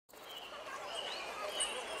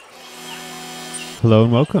Hello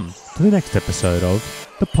and welcome to the next episode of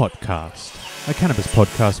The Podcast, a cannabis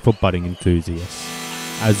podcast for budding enthusiasts.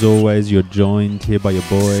 As always, you're joined here by your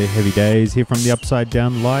boy, Heavy Days, here from the Upside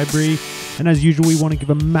Down Library. And as usual, we want to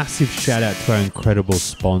give a massive shout out to our incredible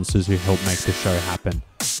sponsors who help make the show happen.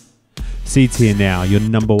 Seeds Here Now, your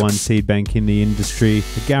number one seed bank in the industry.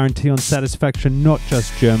 A guarantee on satisfaction, not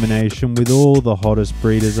just germination. With all the hottest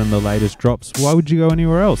breeders and the latest drops, why would you go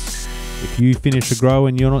anywhere else? If you finish a grow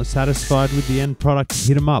and you're not satisfied with the end product,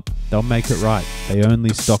 hit them up. They'll make it right. They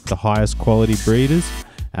only stock the highest quality breeders.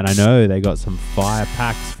 And I know they got some fire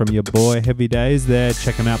packs from your boy Heavy Days there.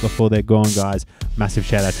 Check them out before they're gone, guys. Massive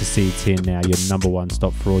shout out to Seeds Here Now, your number one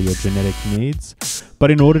stop for all your genetic needs.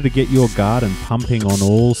 But in order to get your garden pumping on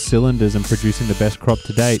all cylinders and producing the best crop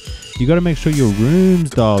to date, you got to make sure your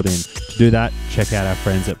room's dialed in. To do that, check out our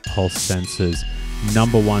friends at Pulse Sensors.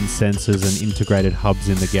 Number one sensors and integrated hubs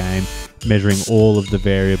in the game, measuring all of the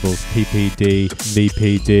variables, PPD,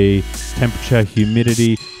 VPD, temperature,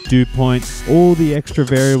 humidity, dew point, all the extra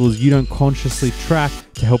variables you don't consciously track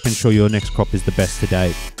to help ensure your next crop is the best to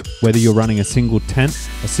date. Whether you're running a single tent,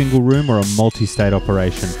 a single room, or a multi-state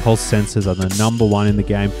operation, Pulse Sensors are the number one in the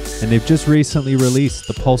game, and they've just recently released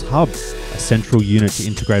the Pulse Hub, a central unit to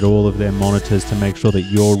integrate all of their monitors to make sure that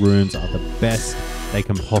your rooms are the best they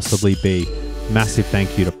can possibly be. Massive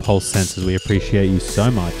thank you to Pulse Sensors. We appreciate you so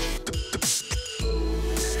much.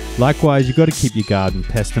 Likewise, you got to keep your garden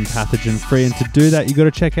pest and pathogen free, and to do that, you got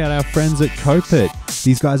to check out our friends at Copit.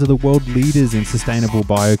 These guys are the world leaders in sustainable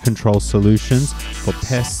biocontrol solutions for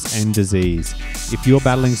pests and disease. If you're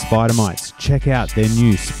battling spider mites, check out their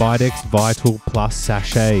new Spidex Vital Plus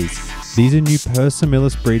sachets. These are new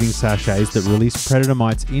Persimilis breeding sachets that release predator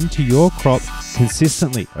mites into your crop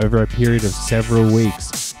consistently over a period of several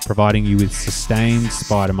weeks, providing you with sustained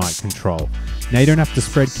spider mite control. Now you don't have to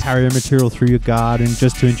spread carrier material through your garden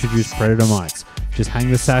just to introduce predator mites. Just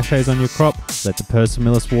hang the sachets on your crop, let the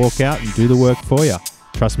Persimilis walk out and do the work for you.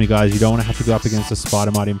 Trust me guys, you don't want to have to go up against a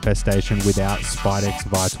spider mite infestation without Spidex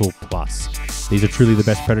Vital Plus. These are truly the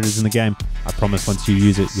best predators in the game. I promise once you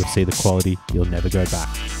use it, you'll see the quality, you'll never go back.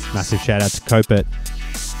 Massive shout out to Copit.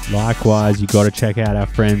 Likewise, you got to check out our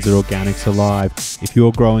friends at Organics Alive. If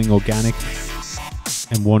you're growing organic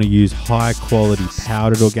and want to use high quality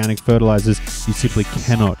powdered organic fertilizers, you simply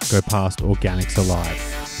cannot go past Organics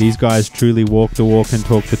Alive. These guys truly walk the walk and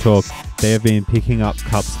talk the talk. They have been picking up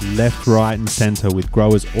cups left, right and center with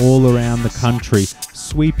growers all around the country,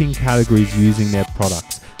 sweeping categories using their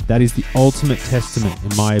products. That is the ultimate testament,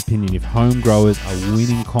 in my opinion, if home growers are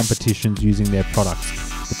winning competitions using their products.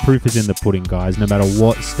 The proof is in the pudding, guys. No matter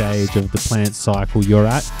what stage of the plant cycle you're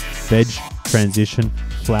at, veg, transition,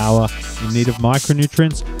 flower, in need of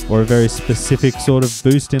micronutrients, or a very specific sort of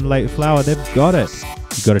boost in late flower, they've got it.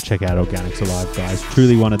 You've got to check out Organics Alive, guys.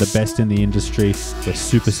 Truly one of the best in the industry. We're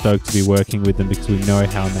super stoked to be working with them because we know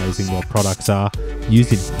how amazing their products are.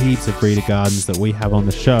 Used in heaps of breeder gardens that we have on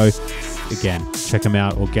the show. Again, check them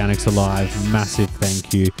out, Organics Alive. Massive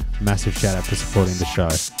thank you. Massive shout out for supporting the show.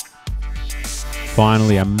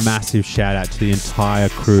 Finally, a massive shout out to the entire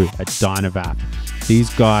crew at Dynavap. These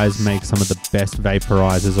guys make some of the best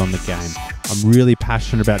vaporizers on the game. I'm really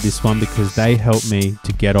passionate about this one because they help me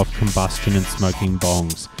to get off combustion and smoking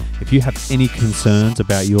bongs. If you have any concerns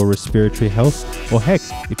about your respiratory health, or heck,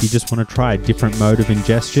 if you just want to try a different mode of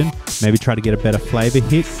ingestion, maybe try to get a better flavor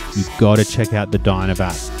hit, you've got to check out the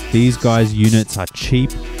Dynavap. These guys' units are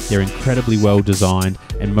cheap, they're incredibly well designed,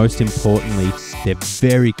 and most importantly, they're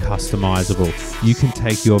very customizable. You can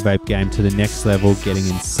take your vape game to the next level, getting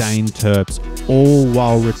insane terps, all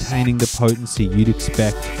while retaining the potency you'd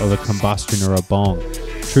expect of a combustion or a bong.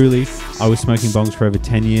 Truly, I was smoking bongs for over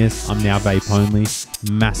 10 years. I'm now vape only.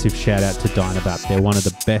 Massive shout out to Dynavap. They're one of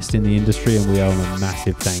the best in the industry and we owe them a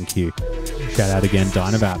massive thank you. Shout out again,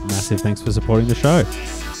 Dynavap. Massive thanks for supporting the show.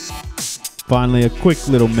 Finally, a quick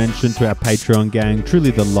little mention to our Patreon gang,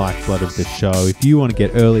 truly the lifeblood of the show. If you want to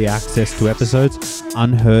get early access to episodes,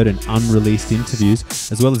 unheard and unreleased interviews,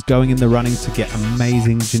 as well as going in the running to get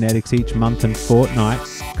amazing genetics each month and fortnight,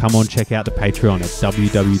 come on, check out the Patreon at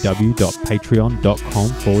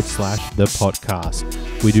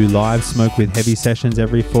www.patreon.com/thepodcast. We do live Smoke with Heavy sessions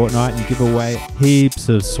every fortnight and give away heaps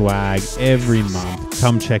of swag every month.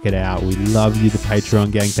 Come check it out. We love you, the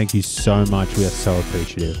Patreon gang. Thank you so much. We are so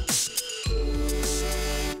appreciative.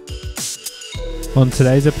 On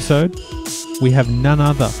today's episode, we have none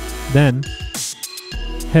other than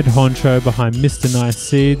head honcho behind Mr. Nice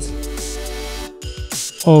Seeds,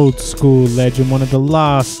 old school legend, one of the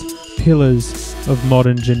last pillars of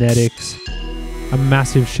modern genetics. A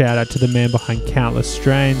massive shout out to the man behind countless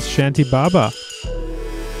strains, Shantibaba.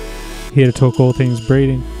 Here to talk all things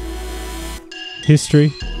breeding.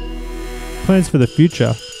 history, plans for the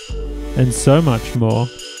future, and so much more.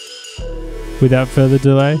 Without further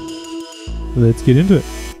delay, let's get into it.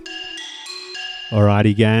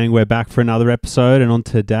 Alrighty gang, we're back for another episode, and on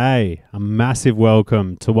today, a massive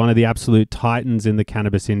welcome to one of the absolute titans in the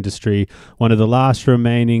cannabis industry, one of the last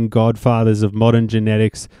remaining godfathers of modern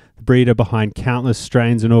genetics, the breeder behind countless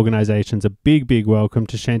strains and organizations. A big welcome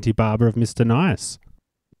to Shantibaba of Mr. Nice.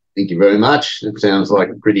 Thank you very much. It sounds like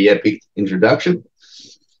a pretty epic introduction.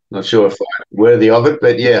 Not sure if I'm worthy of it,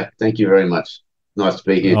 but yeah, thank you very much. Nice to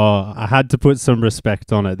be here. Oh, I had to put some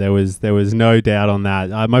respect on it. There was no doubt on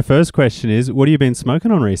that. My first question is, what have you been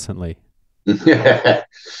smoking on recently? I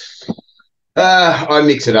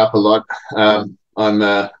mix it up a lot. I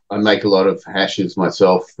make a lot of hashes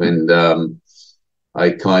myself, and I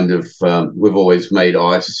kind of we've always made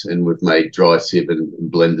ice and we've made dry sip and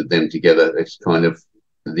blended them together. It's kind of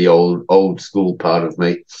the old school part of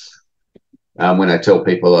me. When I tell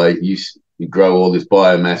people I used to grow all this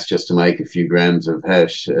biomass just to make a few grams of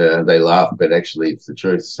hash, they laugh, but actually it's the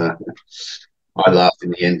truth. So I laughed in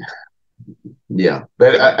the end. Yeah,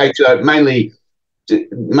 but actually mainly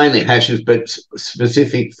hashes, but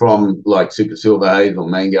specific from like super silver haze or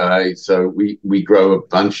mango haze. So we grow a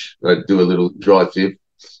bunch, do a little dry sip,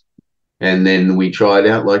 and then we try it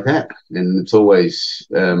out like that, and it's always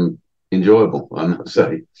enjoyable, I must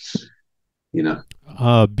say.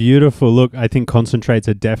 Beautiful. Look, I think concentrates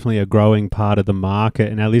are definitely a growing part of the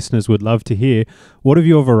market, and our listeners would love to hear, what of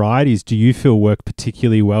your varieties do you feel work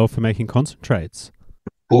particularly well for making concentrates?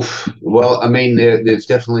 Oof. Well, I mean, there's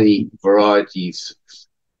definitely varieties.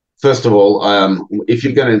 First of all, if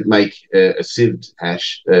you're going to make a sieved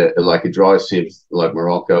hash, like a dry sieve, like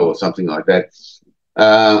Morocco or something like that,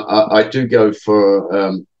 I do go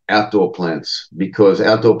for outdoor plants, because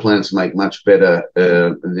outdoor plants make much better.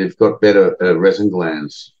 They've got better resin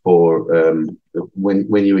glands for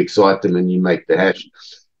when you excite them and you make the hash.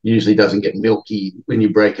 Usually doesn't get milky when you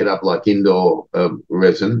break it up like indoor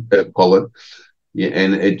resin pollen. Yeah,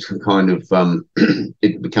 and it kind of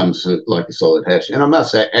it becomes like a solid hash. And I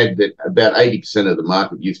must add that about 80% of the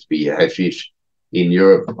market used to be hashish in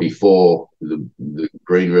Europe before the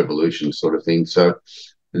Green Revolution sort of thing. So.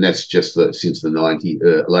 And that's just since the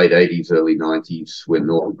late 80s, early 90s, when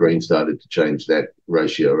Northern Green started to change that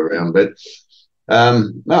ratio around. But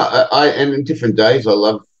and in different days, I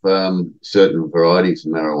love certain varieties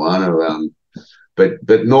of marijuana. But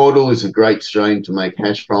Nordal is a great strain to make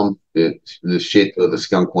hash from. The shit or the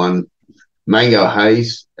skunk one. Mango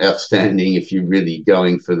haze, outstanding if you're really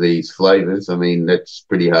going for these flavors. I mean, that's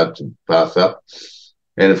pretty hard to pass up.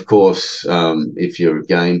 And of course, if you're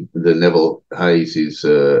again, the Neville haze is,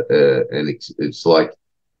 and it's like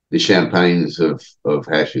the champagnes of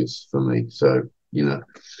hashes for me. So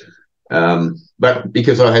but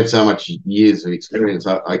because I had so much years of experience,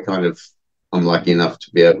 I'm lucky enough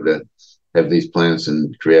to be able to have these plants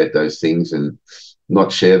and create those things and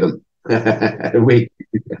not share them.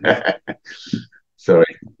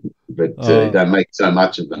 Sorry, but don't make so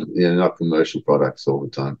much of them. Not commercial products all the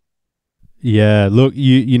time. Yeah, look,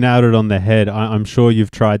 you nailed it on the head. I'm sure you've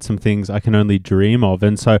tried some things I can only dream of.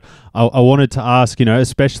 And so I wanted to ask,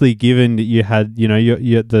 especially given that you had,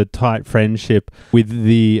 the tight friendship with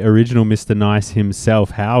the original Mr. Nice himself,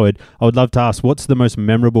 Howard, I would love to ask, what's the most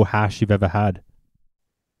memorable hash you've ever had?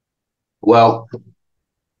 Well,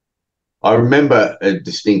 I remember a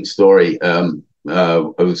distinct story. I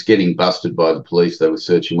was getting busted by the police. They were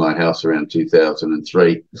searching my house around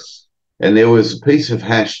 2003. And there was a piece of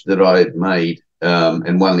hash that I had made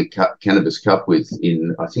and won the Cannabis Cup with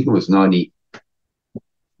in, I think it was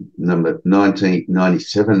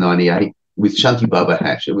 1997, 98, with Shantibaba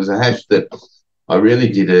hash. It was a hash that I really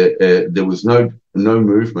did. There was no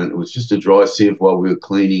movement. It was just a dry sieve while we were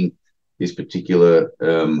cleaning this particular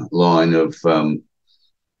line of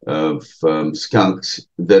skunks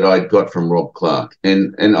that I'd got from Rob Clark.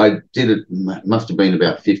 And I did it, must have been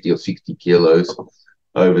about 50 or 60 kilos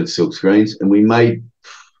over the silk screens, and we made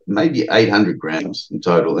maybe 800 grams in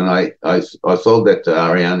total. And I sold that to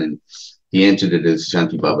Ariane, and he entered it as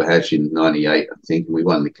Shantibaba hash in 98, I think, and we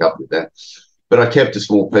won the cup with that. But I kept a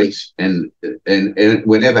small piece, and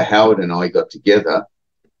whenever Howard and I got together,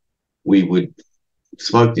 we would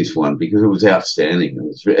smoke this one because it was outstanding.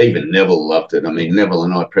 Even Neville loved it. I mean, Neville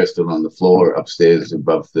and I pressed it on the floor upstairs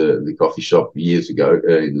above the coffee shop years ago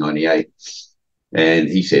in 98. And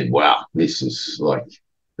he said, wow, this is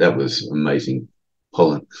that was amazing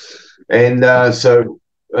pollen. And so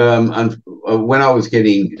when I was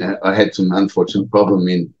I had some unfortunate problem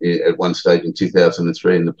at one stage in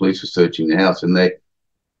 2003, and the police were searching the house, and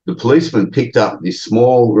the policeman picked up this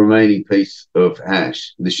small remaining piece of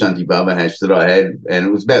hash, the Shantibaba hash that I had, and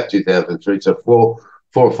it was about 2003, so 4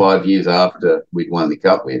 or 5 years after we'd won the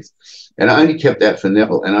cup with. And I only kept that for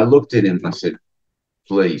Neville. And I looked at him and I said,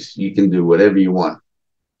 please, you can do whatever you want.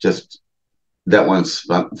 Just that one's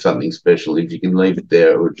something special. If you can leave it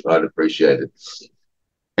there, I'd appreciate it.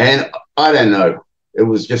 And I don't know. It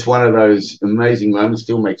was just one of those amazing moments,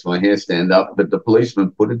 still makes my hair stand up. But the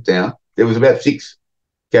policeman put it down. There was about 6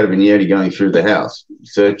 carabinieri going through the house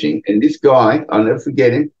searching. And this guy, I'll never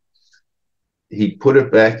forget him, he put it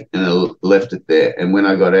back and left it there. And when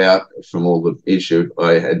I got out from all the issue,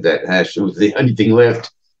 I had that hash. It was the only thing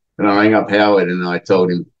left. And I rang up Howard and I told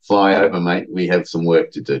him, fly over, mate. We have some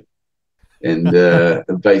work to do. And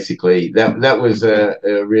basically, that was a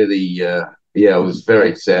really, yeah, it was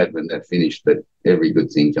very sad when that finished. But every good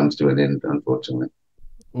thing comes to an end, unfortunately.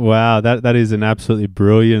 Wow, that is an absolutely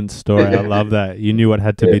brilliant story. I love that. You knew what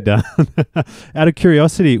had to be done. Out of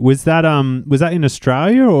curiosity, was that in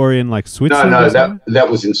Australia or in like Switzerland? No, that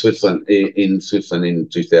was in Switzerland. In Switzerland in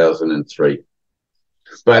 2003.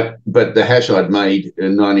 But the hash I'd made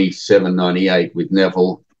in 97, 98 with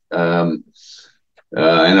Neville, and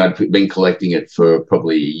I'd been collecting it for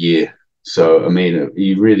probably a year. So I mean,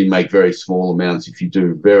 you really make very small amounts if you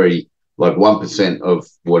do very like 1% of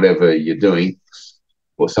whatever you're doing.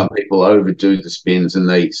 Or some people overdo the spins and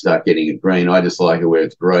they start getting it green. I just like it where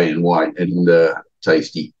it's grey and white and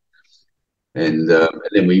tasty. And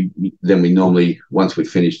then we normally, once we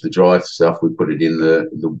finish the dry stuff, we put it in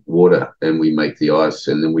the water and we make the ice,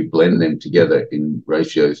 and then we blend them together in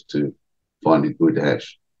ratios to find a good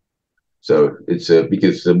hash. So it's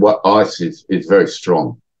because the ice is very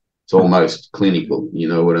strong. It's almost clinical. You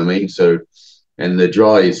know what I mean? So. And the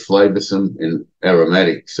dry is flavoursome and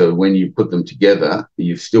aromatic. So when you put them together,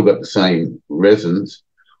 you've still got the same resins,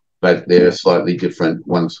 but they're slightly different.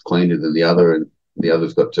 One's cleaner than the other, and the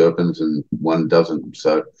other's got terpenes, and one doesn't.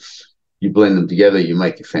 So you blend them together, you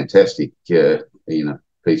make a fantastic,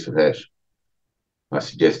 piece of hash. I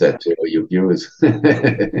suggest that to all your viewers.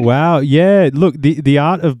 Wow. Yeah. Look, the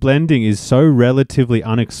art of blending is so relatively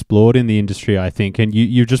unexplored in the industry, I think, and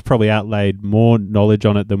you've just probably outlaid more knowledge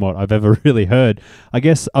on it than what I've ever really heard. I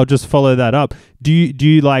guess I'll just follow that up. Do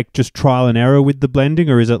you like just trial and error with the blending,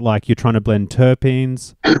 or is it like you're trying to blend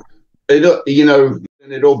terpenes?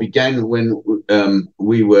 It all began when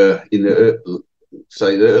we were in the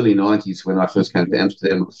early 90s when I first came to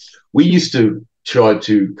Amsterdam. We used to try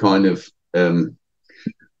to kind of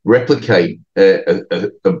replicate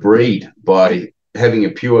a breed by having a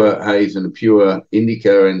pure haze and a pure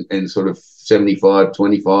indica and sort of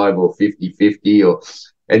 75-25 or 50-50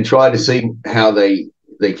 and try to see how they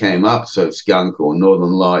came up. So skunk or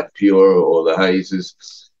Northern Light pure or the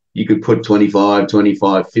hazes, you could put 25,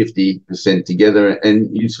 50% together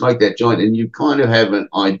and you smoke that joint and you kind of have an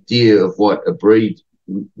idea of what a breed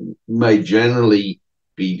may generally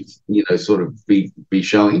be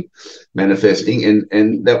showing, manifesting,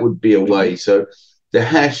 and that would be a way. So the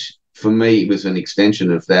hash for me was an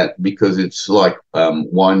extension of that because it's like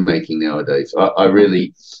winemaking nowadays.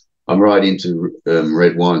 I'm right into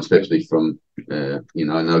red wine, especially from I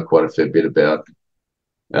know quite a fair bit about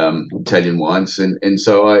Italian wines and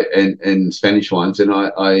Spanish wines, and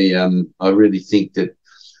I really think that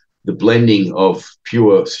the blending of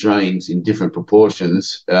pure strains in different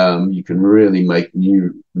proportions, you can really make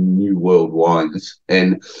new world wines,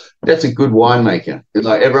 and that's a good winemaker. It's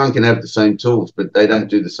like everyone can have the same tools, but they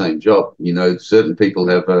don't do the same job. Certain people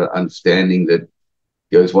have an understanding that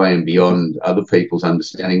goes way and beyond other people's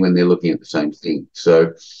understanding when they're looking at the same thing.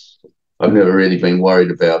 So I've never really been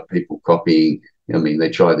worried about people copying. I mean,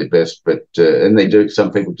 they try their best, but and they do.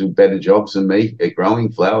 Some people do better jobs than me at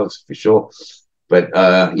growing flowers for sure. But,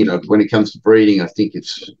 when it comes to breeding, I think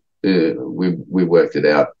it's we worked it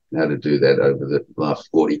out how to do that over the last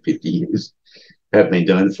 40, 50 years. Have been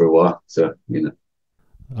doing it for a while. So,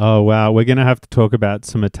 Oh, wow. We're going to have to talk about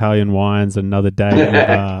some Italian wines another day.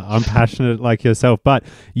 I'm passionate like yourself, but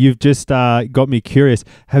you've just got me curious.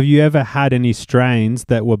 Have you ever had any strains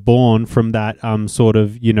that were born from that sort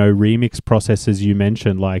of, remix processes you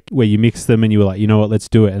mentioned, like where you mix them and you were like, you know what, let's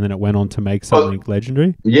do it. And then it went on to make something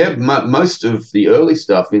legendary? Yeah, most of the early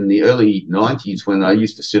stuff in the early 90s when I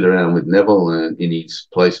used to sit around with Neville in his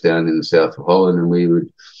place down in the south of Holland, and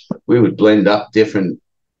we would blend up different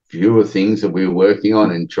fewer things that we were working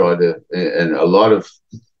on and try to, and a lot of,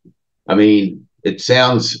 I mean, it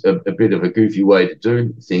sounds a bit of a goofy way to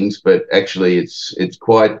do things, but actually it's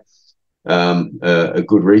quite a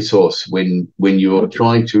good resource when you're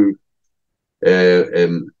trying to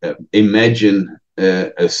imagine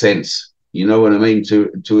a sense You know what I mean?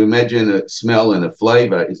 To imagine a smell and a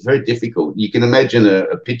flavor is very difficult. You can imagine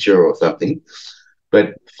a picture or something,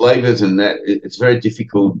 but flavors and that, it's a very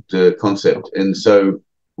difficult concept. And so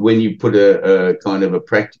when you put a kind of a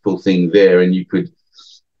practical thing there, and you could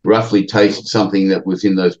roughly taste something that was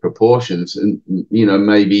in those proportions, and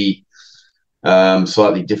maybe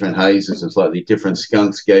slightly different hazes and slightly different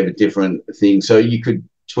skunks gave a different thing, so you could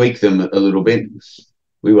tweak them a little bit.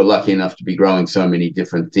 We were lucky enough to be growing so many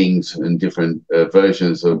different things and different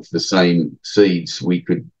versions of the same seeds. We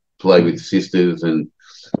could play with sisters, and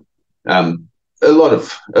a lot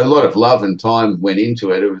of love and time went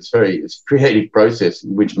into it. It's a creative process,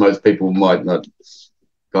 which most people might not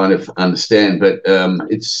kind of understand, but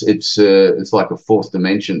it's like a fourth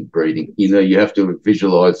dimension breeding. You have to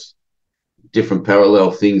visualize different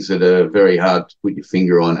parallel things that are very hard to put your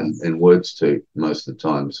finger on and words to most of the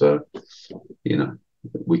time. So,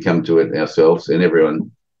 we come to it ourselves, and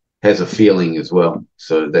everyone has a feeling as well.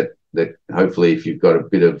 So that hopefully, if you've got a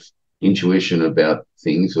bit of intuition about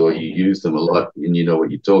things, or you use them a lot and you know what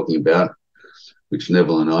you're talking about, which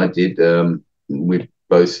Neville and I did, we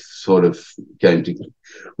both sort of came to,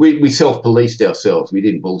 we self-policed ourselves. We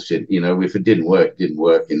didn't bullshit, if it didn't work, it didn't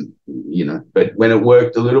work. And, but when it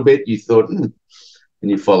worked a little bit, you thought, and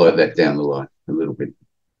you followed that down the line a little bit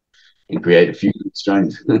and create a few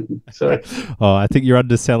strains. So, I think you're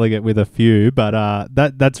underselling it with a few, but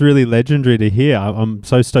that's really legendary to hear. I'm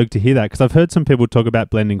so stoked to hear that, because I've heard some people talk about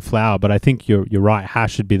blending flower, but I think you're right.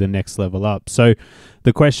 Hash should be the next level up. So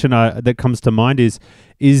the question that comes to mind is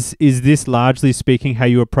this largely speaking how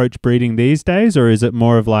you approach breeding these days, or is it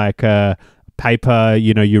more of like a paper,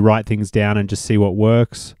 you write things down and just see what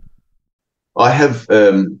works? I have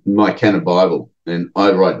my Canna Bible, and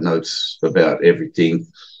I write notes about everything,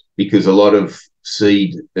 because a lot of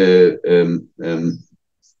seed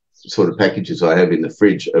sort of packages I have in the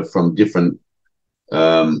fridge are from different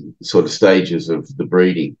sort of stages of the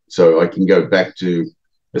breeding. So I can go back to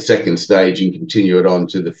the second stage and continue it on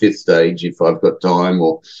to the fifth stage if I've got time.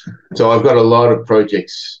 So I've got a lot of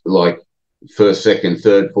projects like first, second,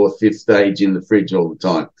 third, fourth, fifth stage in the fridge all the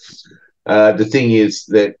time. The thing is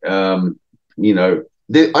that,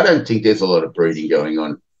 I don't think there's a lot of breeding going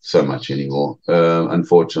on so much anymore,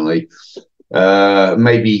 unfortunately.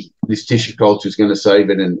 Maybe this tissue culture is going to save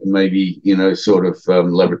it, and maybe sort of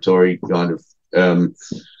laboratory kind of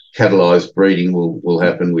catalyzed breeding will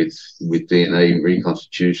happen with DNA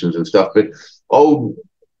reconstitutions and stuff. But old,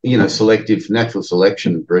 selective natural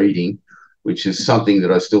selection breeding, which is something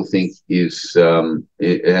that I still think is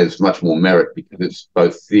it has much more merit, because it's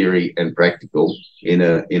both theory and practical in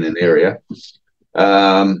an area.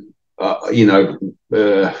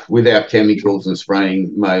 Without chemicals and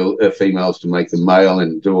spraying females to make them male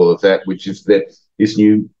and do all of that, which is this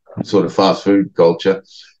new sort of fast food culture.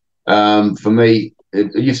 For me,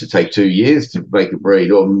 it used to take 2 years to make a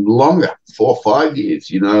breed, or longer, 4 or 5 years,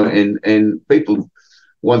 and people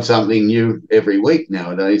want something new every week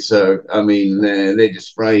nowadays. So, I mean, they're just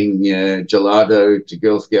spraying gelato to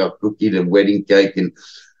Girl Scout cookie to wedding cake, and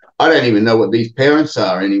I don't even know what these parents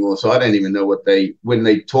are anymore. So I don't even know when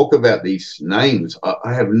they talk about these names,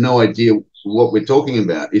 I have no idea what we're talking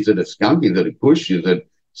about. Is it a skunk? Is it a kush? Is it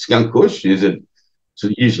skunk kush? Is it, so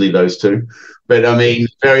usually those two? But I mean,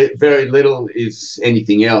 very, very little is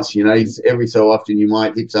anything else. Every so often you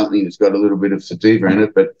might hit something that's got a little bit of sativa in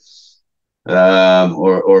it, but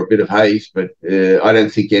or a bit of haze, but I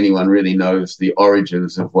don't think anyone really knows the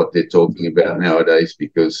origins of what they're talking about nowadays,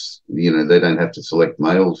 because they don't have to select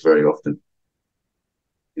males very often.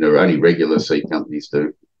 Only regular seed companies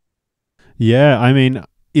do. Yeah, I mean,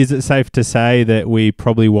 is it safe to say that we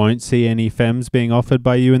probably won't see any FEMs being offered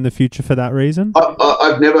by you in the future for that reason?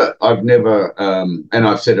 I've never, and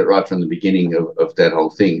I've said it right from the beginning of that whole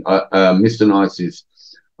thing. Mr. Nice is,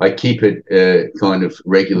 I keep it kind of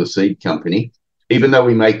regular seed company, even though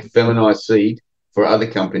we make feminized seed for other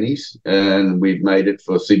companies, and we've made it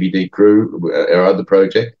for CBD Crew, our other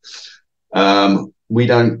project. We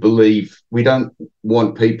don't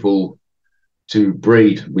want people to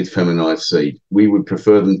breed with feminized seed. We would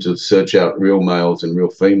prefer them to search out real males and real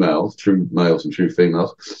females, true males and true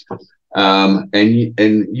females,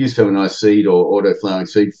 and use feminized seed or auto flowering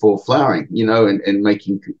seed for flowering, and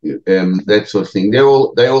making that sort of thing. They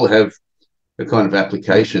all have a kind of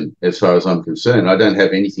application, as far as I'm concerned. I don't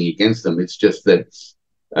have anything against them. It's just that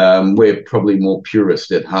we're probably more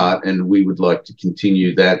purist at heart, and we would like to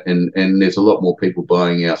continue that. And there's a lot more people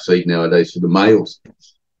buying our seed nowadays for the males.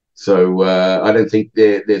 So I don't think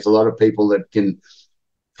there's a lot of people that can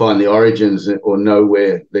find the origins or know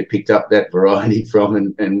where they picked up that variety from,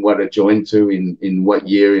 and what it joined to in what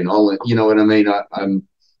year in Holland. You know what I mean?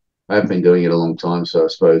 have been doing it a long time, so I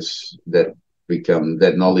suppose that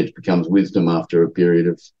knowledge becomes wisdom after a period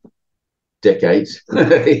of decades.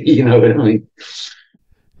 You know what I mean?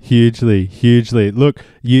 Hugely, hugely. Look,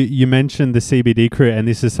 you mentioned the CBD crew, and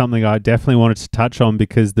this is something I definitely wanted to touch on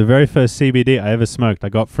because the very first CBD I ever smoked, I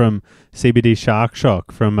got from CBD Shark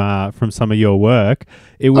Shock from some of your work.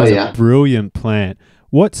 It Oh was a yeah, brilliant plant.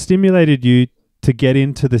 What stimulated you to get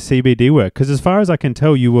into the CBD work? Because as far as I can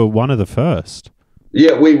tell, you were one of the first.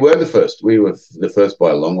 yeah. We were the first. We were the first by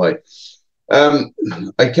a long way. Um,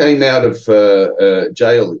 I came out of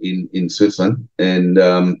jail in Switzerland, and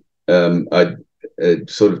I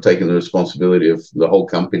sort of taken the responsibility of the whole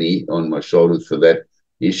company on my shoulders for that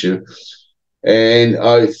issue. And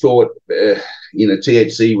I thought,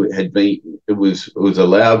 THC had been it was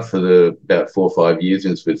allowed for the about 4 or 5 years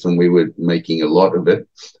in Switzerland. We were making a lot of it,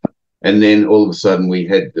 and then all of a sudden we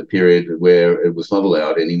had the period where it was not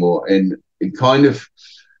allowed anymore, and it kind of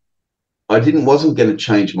I didn't wasn't going to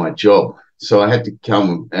change my job, so I had to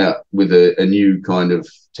come out with a new kind of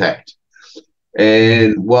tact.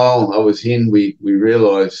 And while I was in, we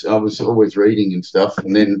realized I was always reading and stuff.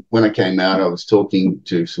 And then when I came out, I was talking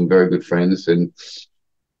to some very good friends, and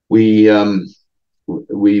we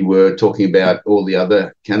we were talking about all the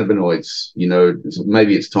other cannabinoids.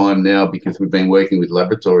 Maybe it's time now because we've been working with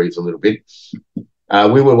laboratories a little bit.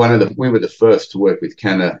 We were the first to work with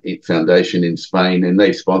Canna Foundation in Spain, and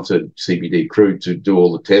they sponsored CBD Crew to do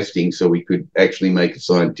all the testing, so we could actually make a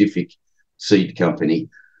scientific seed company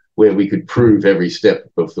where we could prove every step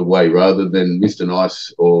of the way, rather than Mr.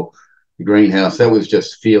 Nice or the greenhouse. That was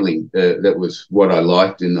just feeling. That was what I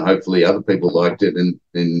liked, and hopefully other people liked it. And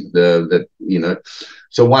that.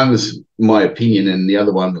 So one was my opinion, and the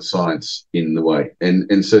other one was science in the way.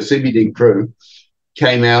 And so CBD Crew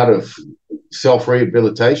came out of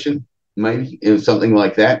self-rehabilitation, maybe it was something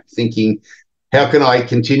like that, thinking, how can I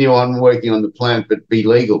continue on working on the plant but be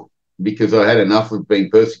legal? Because I had enough of being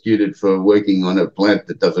persecuted for working on a plant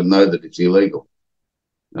that doesn't know that it's illegal.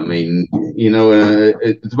 I mean,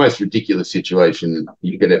 it's the most ridiculous situation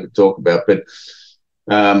you could ever talk about. But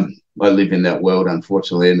I live in that world,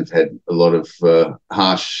 unfortunately, and have had a lot of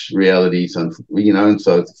harsh realities, and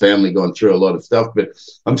so the family gone through a lot of stuff. But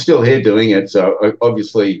I'm still here doing it, so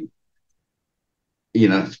obviously,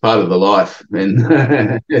 it's part of the life,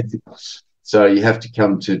 and so you have to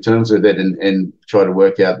come to terms with it and try to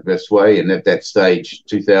work out the best way. And at that stage,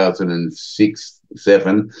 2006,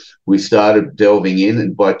 2007, we started delving in,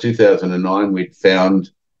 and by 2009, we'd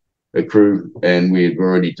found a crew, and we had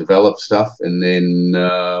already developed stuff, and then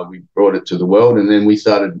we brought it to the world, and then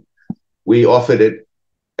we offered it.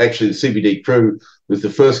 Actually, the CBD Crew was the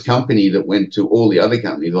first company that went to all the other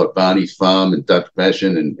companies like Barney's Farm and Dutch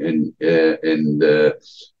Passion and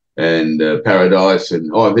Paradise,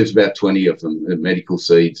 and there's about 20 of them, medical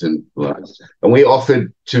seeds, and we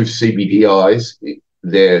offered to CBDIs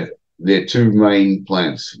their two main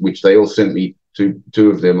plants, which they all sent me two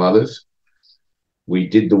of their mothers. We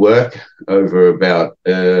did the work over about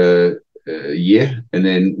a year, and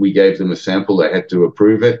then we gave them a sample. They had to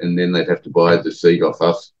approve it, and then they'd have to buy the seed off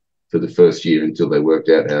us for the first year until they worked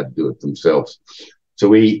out how to do it themselves.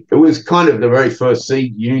 So it was kind of the very first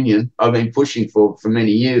seed union I've been pushing for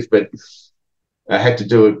many years, but I had to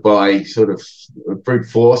do it by sort of brute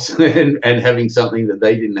force and having something that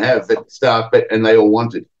they didn't have at the start, and they all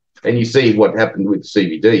wanted. And you see what happened with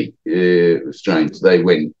CBD strains. They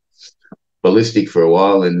went ballistic for a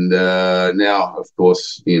while, and now, of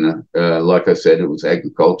course, like I said, it was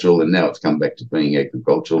agricultural, and now it's come back to being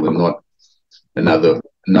agricultural and not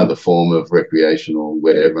another form of recreational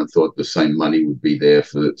where everyone thought the same money would be there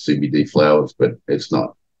for CBD flowers, but it's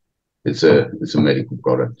not. It's a medical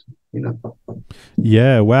product,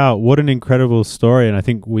 Yeah, wow, what an incredible story, and I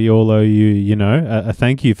think we all owe you, a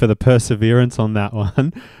thank you for the perseverance on that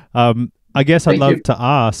one. I guess I'd love to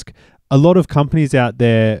ask, a lot of companies out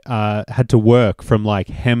there had to work from like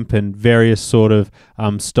hemp and various sort of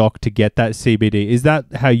stock to get that CBD. Is that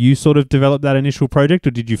how you sort of developed that initial project,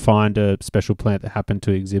 or did you find a special plant that happened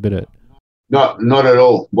to exhibit it? Not at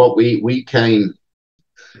all. What we came,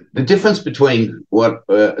 the difference between what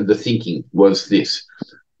the thinking was this,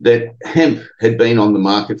 that hemp had been on the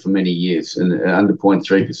market for many years and under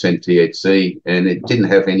 0.3% THC, and it didn't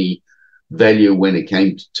have any value when it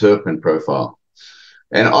came to terpene profile.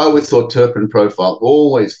 And I always thought terpene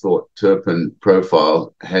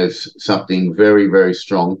profile has something very, very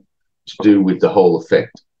strong to do with the whole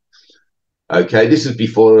effect. Okay, this is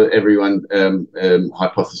before everyone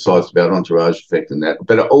hypothesized about entourage effect and that.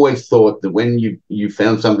 But I always thought that when you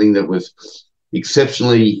found something that was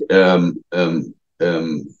exceptionally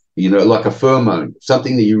like a pheromone,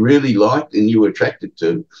 something that you really liked and you were attracted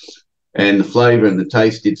to, and the flavor and the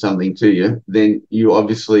taste did something to you, then you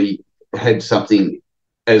obviously had something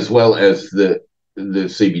as well as the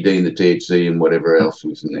CBD and the THC and whatever else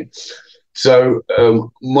was in there. So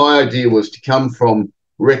my idea was to come from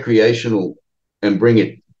recreational and bring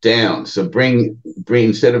it down. So bring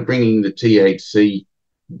instead of bringing the THC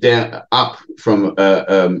down up from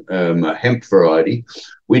a hemp variety,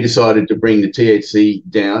 we decided to bring the THC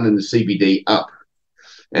down and the CBD up.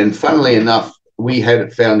 And funnily enough, we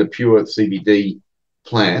had found a pure CBD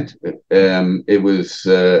plant. It was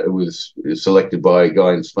selected by a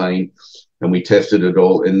guy in Spain, and we tested it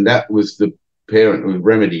all. And that was the parent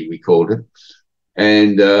remedy, we called it.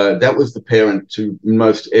 And that was the parent to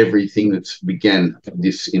most everything that's began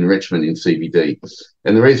this enrichment in CBD.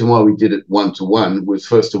 And the reason why we did it 1-to-1 was,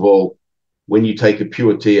 first of all, when you take a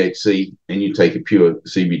pure THC and you take a pure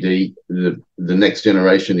CBD, the next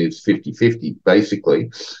generation is 50-50, basically.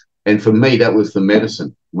 And for me, that was the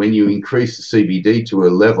medicine. When you increase the CBD to a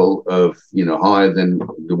level of, higher than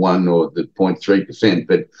the 1 or the 0.3%,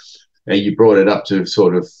 but you brought it up to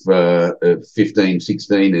sort of 15,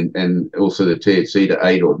 16, and also the THC to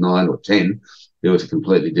 8 or 9 or 10, there was a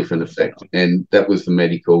completely different effect. And that was the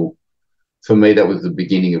medical, for me, that was the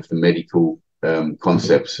beginning of the medical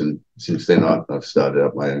concepts. And since then, I've started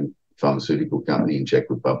up my own pharmaceutical company in Czech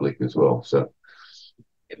Republic as well. So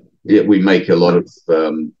yeah, we make a lot of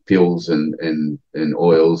pills and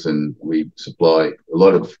oils, and we supply a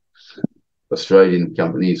lot of Australian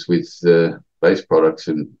companies with base products,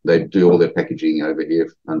 and they do all their packaging over here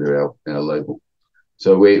under our label.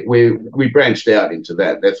 So we branched out into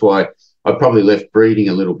that. That's why I probably left breeding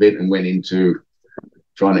a little bit and went into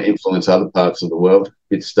trying to influence other parts of the world. A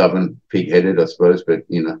bit stubborn, pig-headed, I suppose, but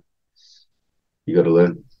you got to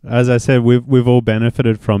learn. As I said, we've all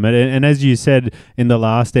benefited from it. And as you said in the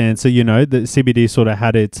last answer, the CBD sort of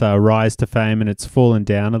had its rise to fame and it's fallen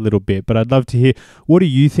down a little bit. But I'd love to hear, what do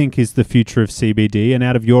you think is the future of CBD? And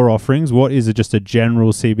out of your offerings, what is just a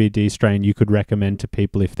general CBD strain you could recommend to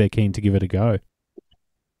people if they're keen to give it a go?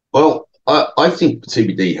 Well, I think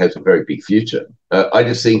CBD has a very big future. I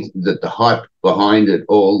just think that the hype behind it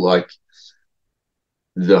all, like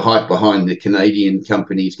the hype behind the Canadian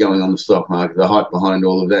companies going on the stock market, the hype behind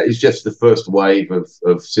all of that is just the first wave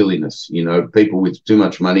of silliness. People with too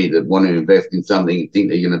much money that want to invest in something and think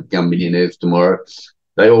they're going to become millionaires tomorrow.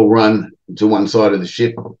 They all run to one side of the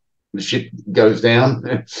ship. The ship goes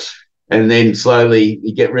down. And then slowly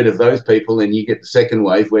you get rid of those people and you get the second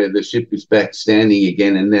wave where the ship is back standing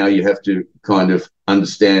again. And now you have to kind of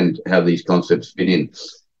understand how these concepts fit in.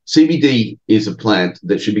 CBD is a plant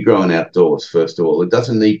that should be grown outdoors, first of all. It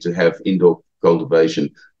doesn't need to have indoor cultivation.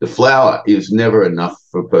 The flower is never enough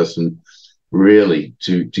for a person really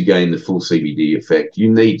to gain the full CBD effect.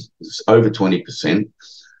 You need over 20%.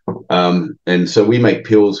 And so we make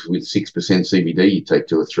pills with 6% CBD. You take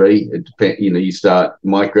 2 or 3. It depends, you start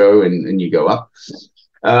micro and you go up.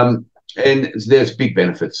 And there's big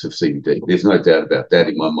benefits of CBD. There's no doubt about that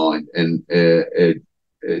in my mind. And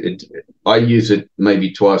I use it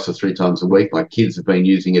maybe 2 or 3 times a week. My kids have been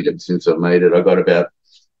using it ever since I've made it. I got about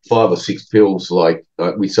 5 or 6 pills. Like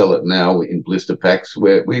we sell it now in blister packs,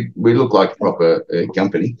 where we look like a proper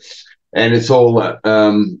company, and it's all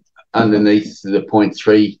underneath the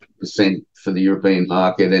 0.3% for the European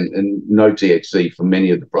market, and no THC for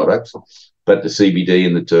many of the products, but the CBD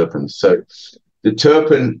and the terpenes. So the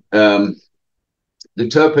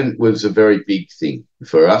terpene was a very big thing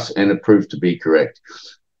for us, and it proved to be correct,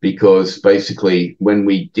 because basically when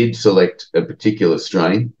we did select a particular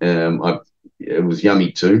strain, it was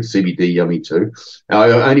Yummy 2, CBD Yummy 2. Now,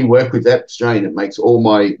 I only work with that strain. It makes all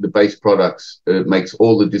the base products, it makes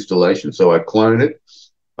all the distillation. So I clone it,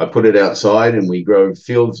 I put it outside, and we grow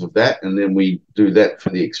fields of that, and then we do that for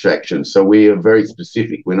the extraction. So we are very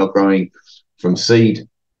specific. We're not growing from seed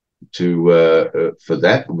for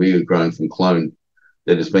that. We are growing from clone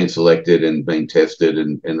that has been selected and been tested,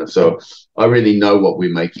 and so I really know what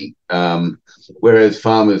we're making. Whereas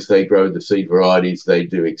farmers, they grow the seed varieties, they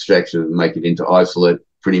do extraction and make it into isolate.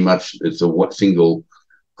 Pretty much it's a single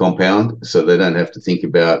compound, so they don't have to think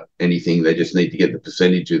about anything. They just need to get the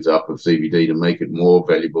percentages up of CBD to make it more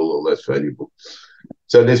valuable or less valuable.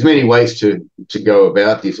 So there's many ways to go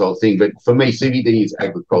about this whole thing, but for me, CBD is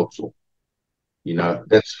agricultural.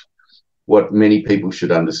 That's what many people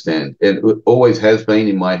should understand. It always has been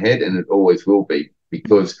in my head, and it always will be,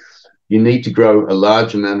 because you need to grow a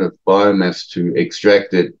large amount of biomass to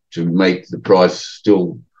extract it to make the price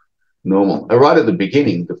still normal. Right at the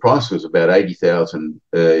beginning, the price was about 80,000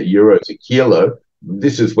 euros a kilo.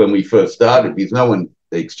 This is when we first started, because no one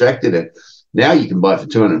extracted it. Now you can buy it for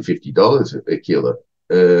 $250 a kilo.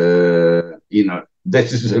 You know,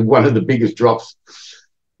 this is one of the biggest drops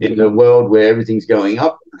in the world where everything's going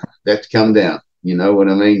up. That's come down. You know what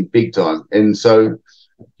I mean? Big time. And so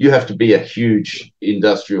you have to be a huge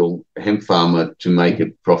industrial hemp farmer to make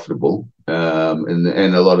it profitable. And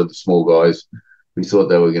a lot of the small guys who thought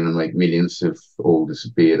they were going to make millions have all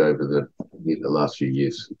disappeared over the last few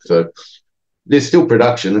years. So there's still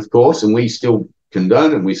production, of course, and we still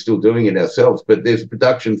condone it. We're still doing it ourselves, but there's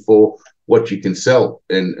production for what you can sell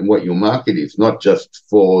and what your market is, not just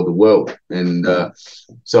for the world. And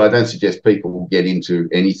so I don't suggest people get into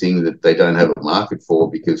anything that they don't have a market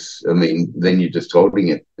for, because, I mean, then you're just holding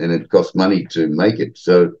it and it costs money to make it.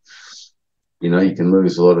 So, you know, you can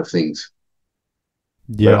lose a lot of things.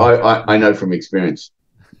 Yeah. But I know from experience.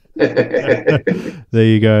 There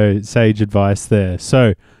you go. Sage advice there.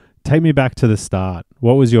 So take me back to the start.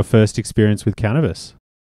 What was your first experience with cannabis?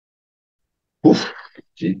 Oof,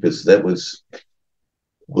 jeepers, that was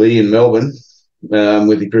Lee in Melbourne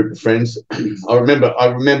with a group of friends. I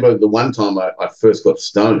remember the one time I first got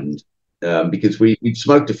stoned because we'd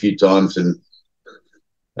smoked a few times, and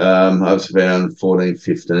I was around 14,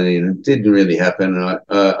 15, and it didn't really happen. And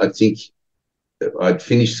I think I'd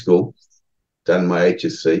finished school, done my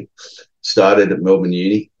HSC, started at Melbourne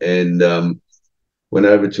Uni, and went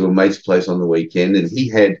over to a mate's place on the weekend, and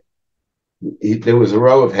there was a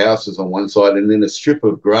row of houses on one side and then a strip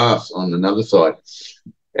of grass on another side.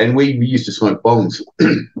 And we used to smoke bongs.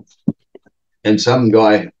 And some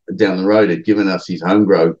guy down the road had given us his home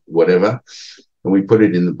grow, whatever, and we put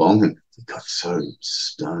it in the bong, and we got so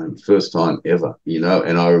stoned, first time ever, you know.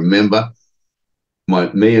 And I remember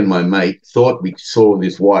me and my mate thought we saw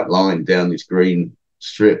this white line down this green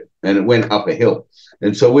strip, and it went up a hill.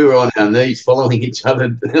 And so we were on our knees following each other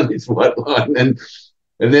down this white line.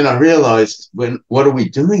 And then I realized, what are we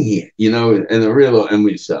doing here? You know, and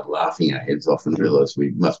we started laughing our heads off and realized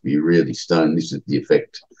we must be really stoned. This is the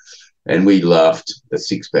effect. And we laughed a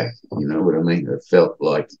six-pack, you know what I mean? It felt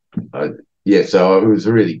like, so it was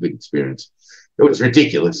a really good experience. It was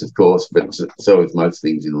ridiculous, of course, but so is most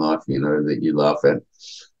things in life, you know, that you laugh at.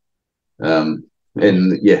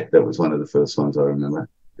 And yeah, that was one of the first ones I remember,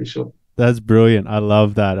 for sure. That's brilliant. I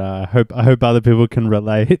love that. I hope other people can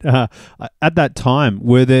relate. At that time,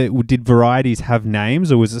 did varieties have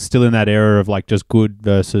names, or was it still in that era of like just good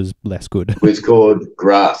versus less good? It was called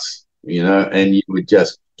grass, you know, and you would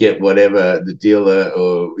just get whatever the dealer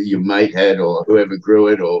or your mate had, or whoever grew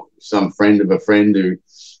it, or some friend of a friend who,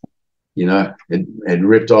 you know, had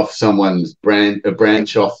ripped off someone's a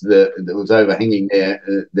branch off that was overhanging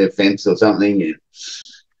their fence or something. And,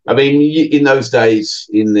 I mean, in those days,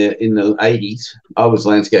 in the 80s, I was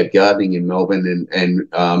landscape gardening in Melbourne, and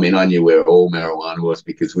I mean, I knew where all marijuana was,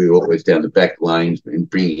 because we were always down the back lanes and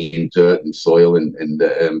bringing in dirt and soil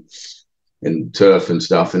and turf and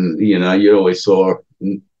stuff. And, you know, you always saw,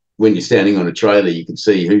 when you're standing on a trailer, you can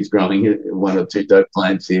see who's growing one or two dope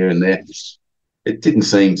plants here and there. It didn't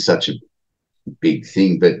seem such a big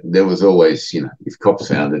thing, but there was always, you know, if cops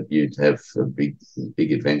found it, you'd have a big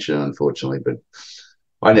adventure, unfortunately. But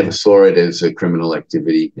I never saw it as a criminal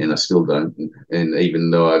activity, and I still don't. And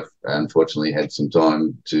even though I've unfortunately had some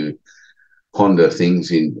time to ponder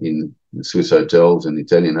things in Swiss hotels and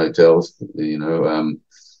Italian hotels, you know,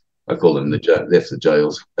 I call them the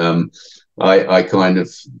jails. I kind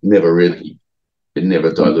of never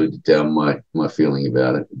diluted down my feeling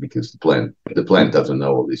about it, because the plant doesn't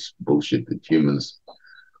know all this bullshit that humans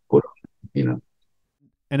put on, you know.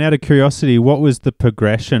 And out of curiosity, what was the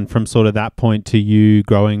progression from sort of that point to you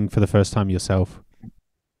growing for the first time yourself?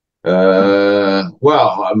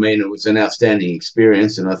 Well, I mean, it was an outstanding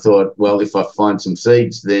experience, and I thought, well, if I find some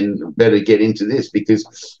seeds, then I better get into this,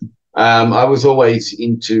 because I was always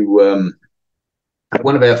into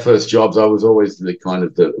one of our first jobs. I was always a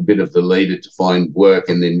bit of the leader to find work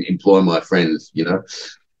and then employ my friends, you know.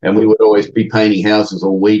 And we would always be painting houses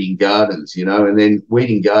or weeding gardens, you know. And then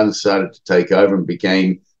weeding gardens started to take over and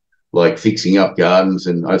became like fixing up gardens.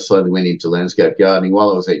 And I slowly went into landscape gardening while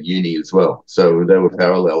I was at uni as well. So they were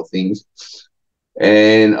parallel things.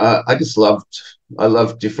 And I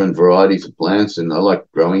love different varieties of plants, and I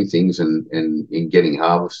like growing things and in getting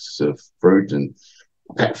harvests of fruit, and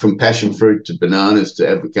from passion fruit to bananas to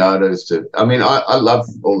avocados to, I mean, I love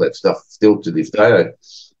all that stuff still to this day.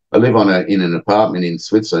 I live in an apartment in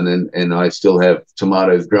Switzerland, and I still have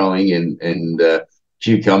tomatoes growing and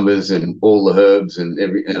cucumbers and all the herbs and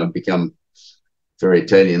I've become very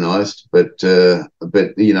Italianized, but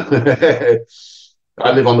you know,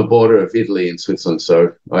 I live on the border of Italy and Switzerland,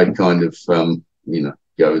 so I kind of you know,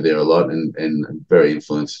 go there a lot, and very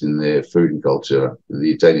influenced in their food and culture.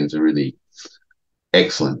 The Italians are really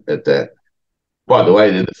excellent at that. By the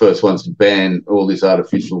way, they're the first ones to ban all this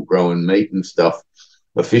artificial growing meat and stuff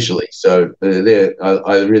officially. So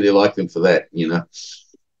I really like them for that.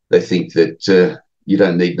 They think that you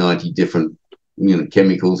don't need 90 different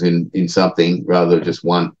chemicals in something, rather just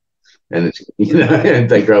one, and it's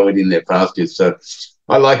they grow it in their pastures. So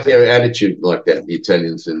I like their attitude like that. The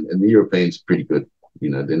Italians and the Europeans are pretty good.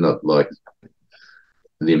 They're not like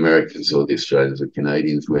the Americans or the Australians or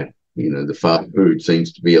Canadians where the fast food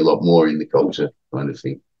seems to be a lot more in the culture kind of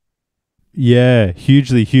thing. Yeah,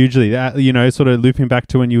 hugely, hugely. That, sort of looping back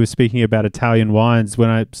to when you were speaking about Italian wines, when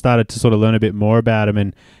I started to sort of learn a bit more about them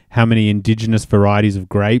and how many indigenous varieties of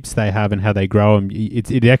grapes they have and how they grow them,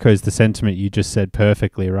 it echoes the sentiment you just said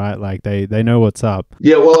perfectly, right? Like they know what's up.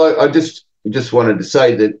 Yeah, well, I just wanted to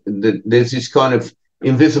say that there's this kind of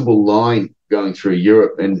invisible line going through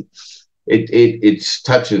Europe, and it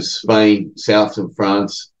touches Spain, south of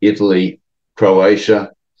France, Italy,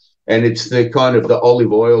 Croatia, and it's the kind of the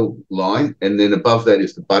olive oil line, and then above that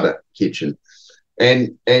is the butter kitchen,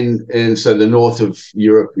 and so the north of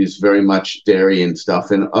Europe is very much dairy and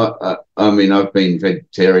stuff. And I mean, I've been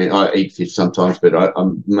vegetarian. I eat fish sometimes, but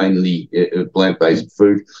I'm mainly plant-based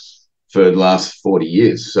food for the last 40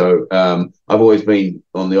 years. So I've always been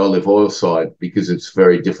on the olive oil side because it's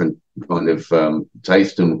very different kind of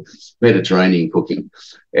taste and Mediterranean cooking.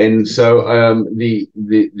 And so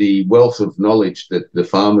the wealth of knowledge that the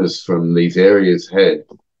farmers from these areas had,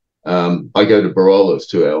 I go to Barolos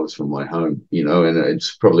 2 hours from my home, and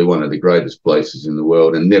it's probably one of the greatest places in the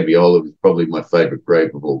world. And Nebbiolo is probably my favorite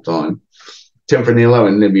grape of all time. Tempranillo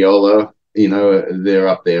and Nebbiolo, they're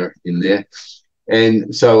up there in there.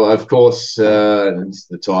 And so, of course, it's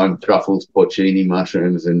the time truffles, porcini,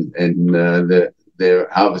 mushrooms, and they're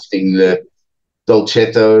harvesting the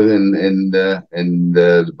dolcetto and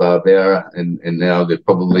the barbera, and now they're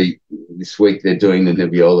probably this week they're doing the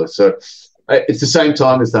Nebbiolo. So it's the same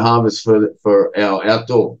time as the harvest for our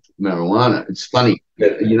outdoor marijuana. It's funny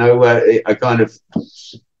that I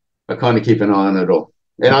kind of keep an eye on it all.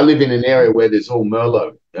 And I live in an area where there's all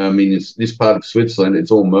Merlot. I mean, it's this part of Switzerland.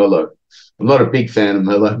 It's all Merlot. I'm not a big fan of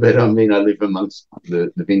Merlot, but I mean, I live amongst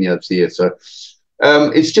the vineyards here. So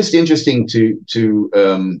it's just interesting to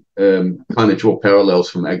kind of draw parallels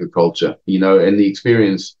from agriculture, and the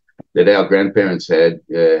experience that our grandparents had.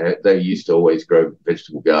 They used to always grow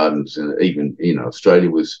vegetable gardens, and even, Australia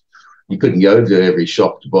you couldn't go to every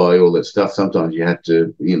shop to buy all that stuff. Sometimes you had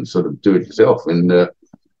to, sort of do it yourself. And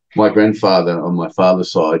my grandfather on my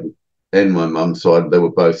father's side and my mum's side, they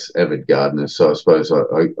were both avid gardeners. So I suppose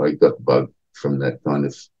I got the bug from that kind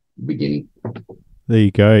of beginning. There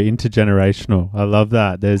you go, intergenerational. I love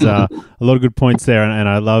that. There's a lot of good points there, and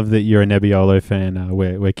I love that you're a Nebbiolo fan.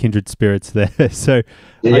 We're kindred spirits there. So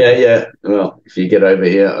yeah. Well, if you get over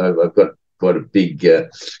here, I've got quite a big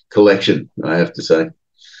collection, I have to say.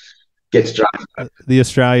 Gets drunk. The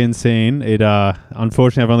Australian scene,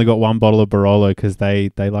 unfortunately I've only got one bottle of Barolo because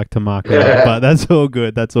they like to mark it up, but that's all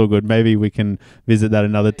good. Maybe we can visit that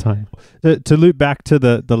another time. To loop back to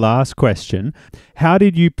the last question, how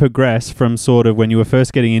did you progress from sort of when you were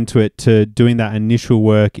first getting into it to doing that initial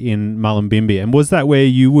work in Mullumbimby? And was that where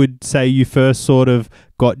you would say you first sort of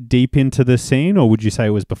got deep into the scene, or would you say it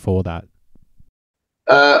was before that?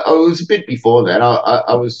 I was a bit before that.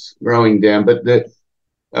 I was growing down, but that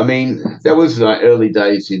was early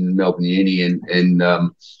days in Melbourne Uni, and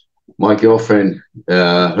my girlfriend,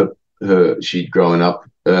 she'd grown up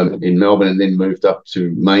in Melbourne and then moved up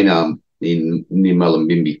to Maynarm near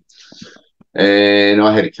Mullumbimby. And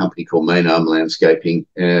I had a company called Maynarm Landscaping.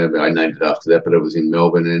 I named it after that, but it was in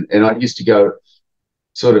Melbourne. And I used to go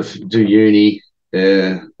sort of do uni,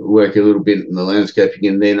 work a little bit in the landscaping,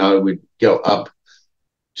 and then I would go up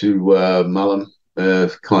to Mullum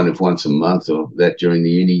kind of once a month or that during the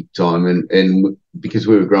uni time. And because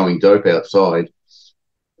we were growing dope outside,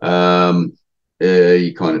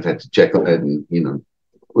 you kind of had to check on it, and, it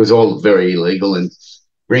was all very illegal. And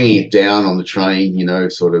bringing it down on the train,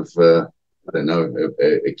 sort of, I don't know,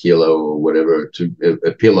 a kilo or whatever, to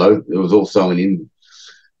a pillow. It was all sewn in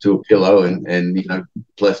to a pillow and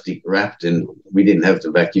plastic wrapped, and we didn't have the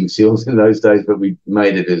vacuum seals in those days, but we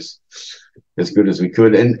made it as good as we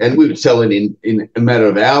could, and we would sell it in a matter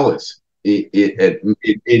of hours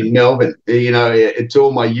in Melbourne, to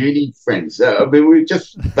all my uni friends. I mean, we were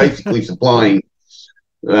just basically supplying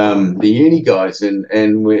the uni guys, and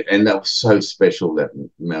that was so special, that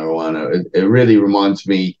marijuana. It really reminds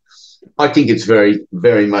me. I think it's very,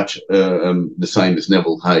 very much the same as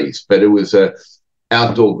Neville Haze, but it was a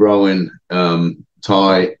outdoor growing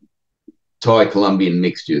Thai Thai Colombian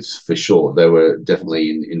mixtures for sure. They were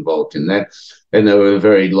definitely involved in that, and they were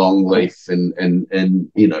very long leaf, and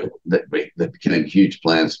you know they became huge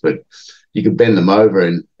plants, but you could bend them over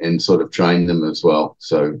and sort of train them as well.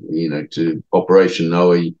 So you know, to Operation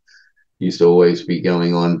Noah used to always be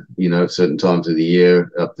going on, you know, certain times of the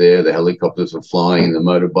year up there. The helicopters were flying, the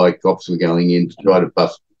motorbike cops were going in to try to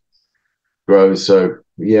bust grows. So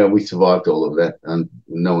yeah, we survived all of that, and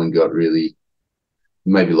no one got really,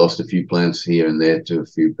 maybe lost a few plants here and there to a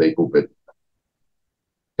few people, but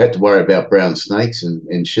had to worry about brown snakes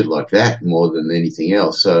and shit like that more than anything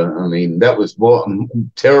else. So I mean, that was more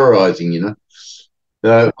terrorizing, you know.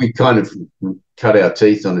 We kind of cut our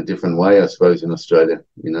teeth on a different way, I suppose, in Australia.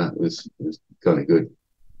 You know, it was kind of good.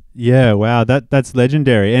 Yeah, wow, that's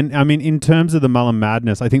legendary. And I mean, in terms of the Mullen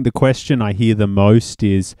Madness, I think the question I hear the most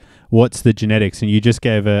is, what's the genetics? And you just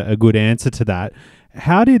gave a good answer to that.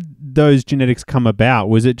 How did those genetics come about?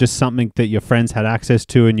 Was it just something that your friends had access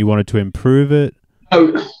to and you wanted to improve it?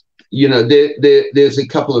 Oh, you know, there's a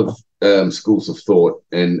couple of schools of thought,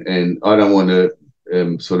 and I don't want to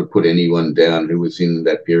sort of put anyone down who was in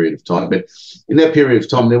that period of time, but in that period of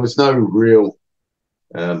time, there was no real.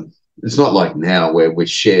 It's not like now where we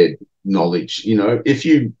shared knowledge. You know, if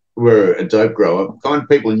you were a dope grower, kind of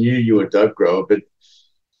people knew you were a dope grower, but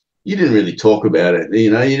you didn't really talk about it.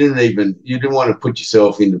 You know, you didn't want to put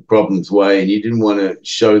yourself into problems way, and you didn't want to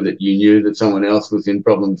show that you knew that someone else was in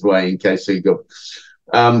problems way in case they got.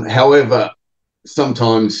 However,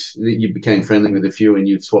 sometimes you became friendly with a few and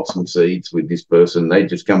you'd swap some seeds with this person. They'd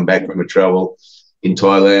just come back from a travel in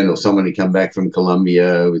Thailand, or someone had come back from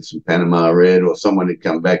Colombia with some Panama red, or someone had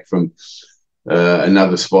come back from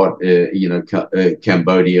another spot, you know,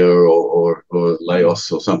 Cambodia or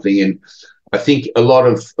Laos or something. And I think a lot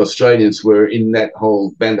of Australians were in that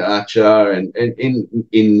whole Banda Aceh, and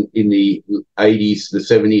in the 80s, the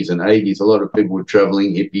 70s and 80s, a lot of people were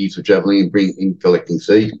traveling, hippies were traveling and collecting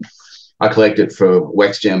seed. I collected for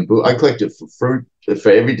wax jamboo. I collected for fruit,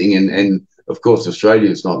 for everything. And of course, Australia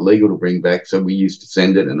is not legal to bring back. So we used to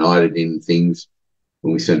send it and hide it in things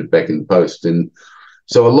when we sent it back in the post. And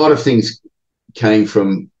so a lot of things came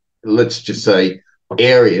from, let's just say,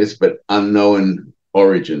 areas, but unknown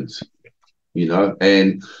origins, you know.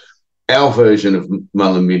 And our version of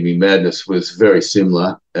Mullumbimby Madness was very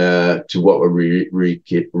similar to what we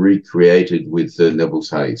recreated with the Neville's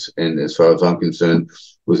Haze. And as far as I'm concerned,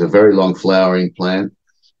 it was a very long flowering plant.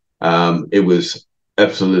 It was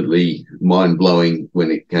absolutely mind-blowing when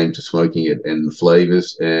it came to smoking it and the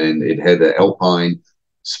flavors. And it had an alpine,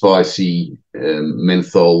 spicy,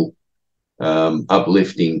 menthol,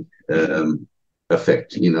 uplifting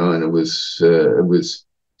effect, you know, and it was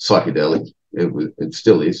psychedelic. It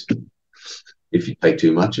still is, if you take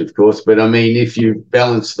too much, of course. But I mean, if you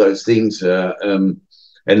balance those things, and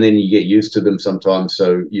then you get used to them sometimes,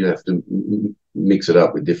 so you have to mix it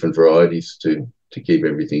up with different varieties to keep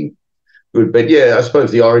everything good. But yeah, I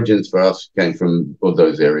suppose the origins for us came from all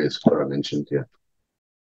those areas that I mentioned. Yeah.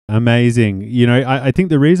 Amazing. You know, I think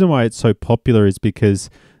the reason why it's so popular is because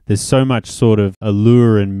there's so much sort of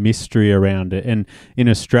allure and mystery around it. And in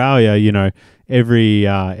Australia, you know, every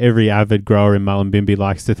avid grower in Mullumbimby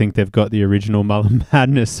likes to think they've got the original Mullen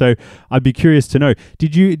Madness. So I'd be curious to know,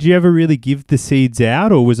 did you ever really give the seeds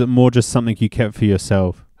out, or was it more just something you kept for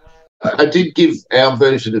yourself? I did give our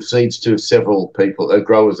version of seeds to several people,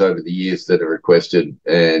 growers over the years that are requested,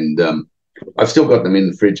 and I've still got them in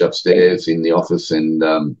the fridge upstairs in the office, and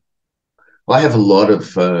I have a lot of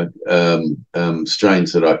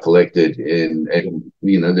strains that I collected, and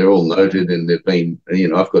you know, they're all noted, and they've been, you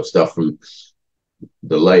know, I've got stuff from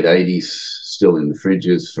the late 80s still in the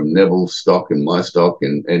fridges, from Neville's stock and my stock,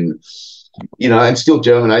 and you know, and still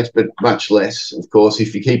germinates, but much less, of course.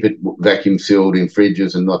 If you keep it vacuum sealed in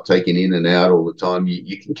fridges and not taking in and out all the time,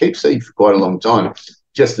 you can keep seed for quite a long time.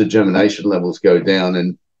 Just the germination levels go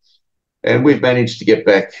down, and we've managed to get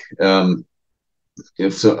back. So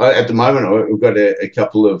at the moment, we've got a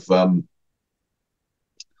couple of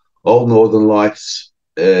old Northern Lights,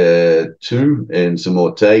 2, and some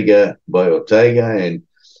Ortega by Ortega, and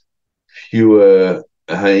pure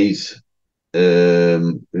haze.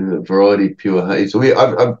 Variety pure haze. So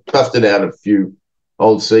I've busted out a few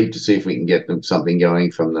old seed to see if we can get something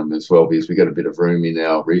going from them as well, because we've got a bit of room in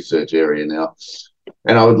our research area now.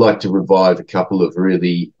 And I would like to revive a couple of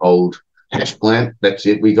really old hash plant. That's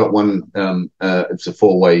it. We got one. It's a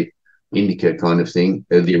 4-way indica kind of thing.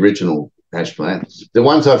 The original hash plant. The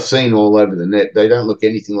ones I've seen all over the net, they don't look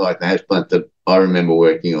anything like the hash plant that I remember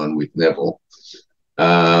working on with Neville.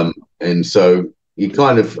 And so you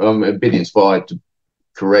kind of, I'm a bit inspired to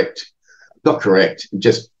not correct,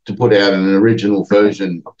 just to put out an original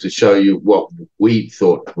version to show you what we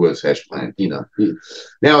thought was hash plant.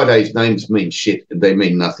 Nowadays names mean shit. They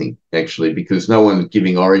mean nothing actually, because no one's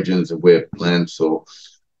giving origins of where plants or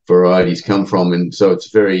varieties come from, and so it's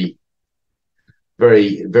very,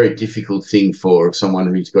 very, very difficult thing for someone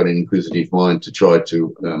who's got an inquisitive mind to try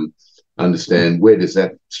to understand where does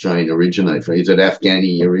that strain originate from. Is it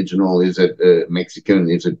Afghani original? Is it Mexican?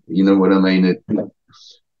 Is it, you know what I mean?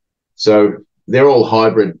 So they're all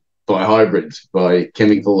hybrids by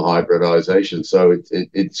chemical hybridization. So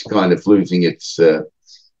it's kind of losing its.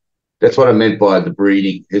 That's what I meant by the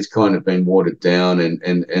breeding. It's kind of been watered down, and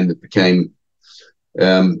it became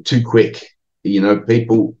too quick.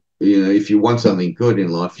 People. If you want something good in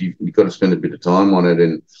life, you've got to spend a bit of time on it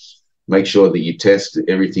and make sure that you test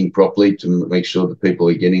everything properly to make sure that people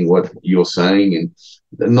are getting what you're saying. And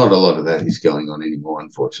not a lot of that is going on anymore,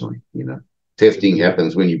 unfortunately. Testing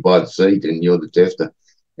happens when you buy the seed and you're the tester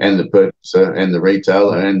and the purchaser and the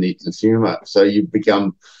retailer and the consumer. So you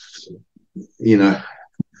become, and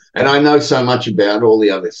I know so much about all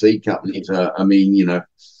the other seed companies. The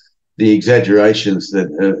exaggerations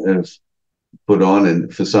that have put on,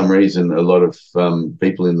 and for some reason, a lot of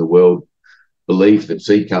people in the world believe that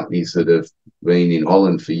seed companies that have been in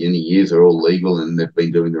Holland for many years are all legal and they've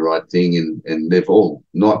been doing the right thing, and they're all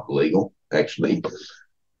not legal, actually.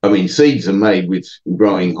 I mean, seeds are made with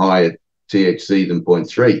growing higher THC than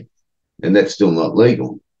 0.3, and that's still not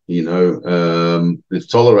legal. It's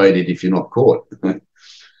tolerated if you're not caught.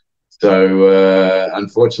 So,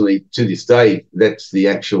 unfortunately, to this day, that's the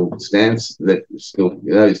actual stance that still,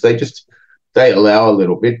 they allow a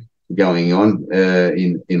little bit going on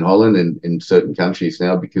in Holland and in certain countries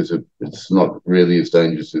now, because it's not really as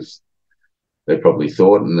dangerous as they probably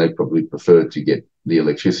thought, and they probably prefer to get the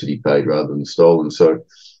electricity paid rather than stolen. So,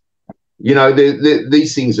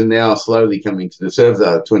 these things are now slowly coming to the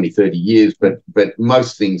surface, 20, 30 years, but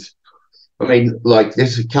most things, I mean, like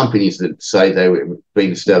there's companies that say they were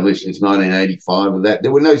been established since 1985 or that.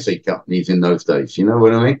 There were no seed companies in those days, you know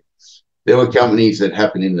what I mean? There were companies that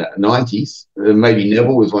happened in the 90s. Maybe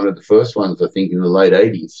Neville was one of the first ones, I think, in the late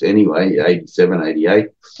 80s anyway, 87, 88.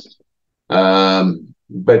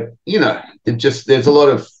 But, there's a lot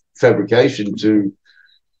of fabrication to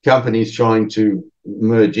companies trying to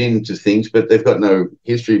merge into things, but they've got no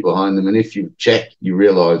history behind them. And if you check, you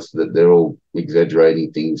realize that they're all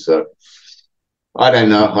exaggerating things. So I don't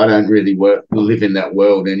know. I don't really live in that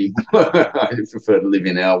world anymore. I prefer to live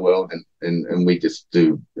in our world, and we just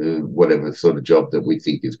do whatever sort of job that we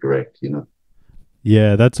think is correct,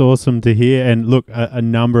 Yeah, that's awesome to hear. And look, a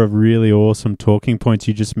number of really awesome talking points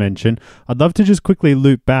you just mentioned. I'd love to just quickly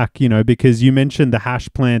loop back, because you mentioned the hash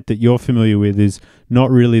plant that you're familiar with is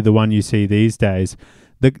not really the one you see these days.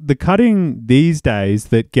 The cutting these days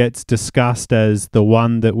that gets discussed as the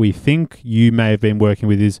one that we think you may have been working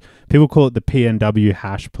with is, people call it the PNW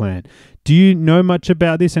hash plant. Do you know much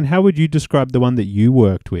about this, and how would you describe the one that you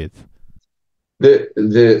worked with? The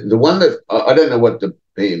one that I don't know what the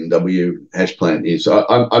PNW hash plant is.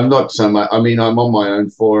 I'm not so much. I mean, I'm on my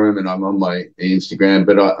own forum and I'm on my Instagram,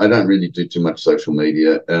 but I don't really do too much social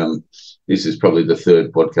media. This is probably the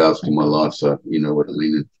third podcast in my life, so you know what I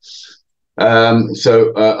mean.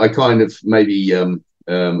 So I kind of maybe a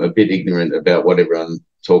bit ignorant about what everyone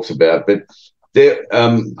talks about, but there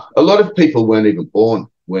a lot of people weren't even born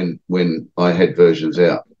when I had versions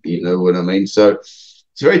out. You know what I mean? So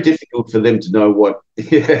it's very difficult for them to know what.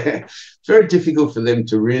 Yeah, it's very difficult for them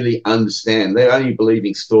to really understand. They're only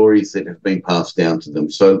believing stories that have been passed down to them.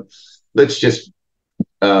 So let's just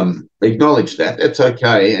acknowledge that. That's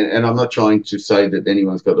okay. And I'm not trying to say that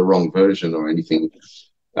anyone's got the wrong version or anything.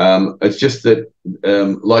 It's just that,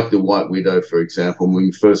 like the White Widow, for example, when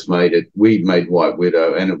we first made it, we made White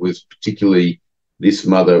Widow, and it was particularly this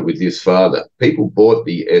mother with this father. People bought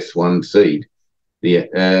the S1 seed,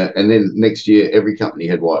 and then next year every company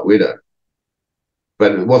had White Widow,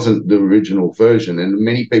 but it wasn't the original version. And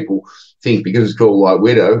many people think because it's called White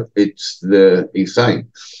Widow, it's the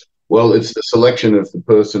same. Well, it's the selection of the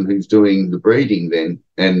person who's doing the breeding then,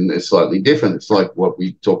 and it's slightly different. It's like what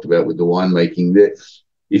we talked about with the winemaking there.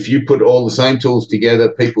 If you put all the same tools together,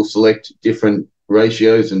 people select different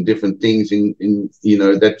ratios and different things in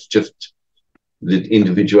that's just the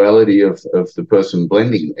individuality of the person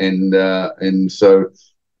blending. And so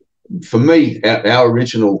for me, our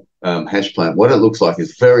original hash plant, what it looks like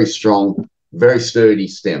is very strong, very sturdy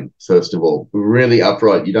stem, first of all, really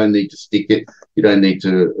upright. You don't need to stick it. You don't need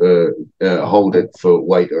to hold it for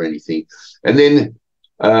weight or anything. And then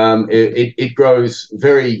it grows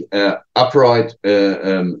very upright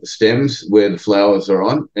stems where the flowers are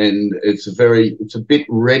on, and it's a bit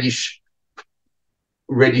reddish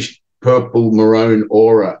reddish purple maroon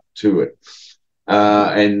aura to it.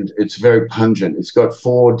 And it's very pungent. It's got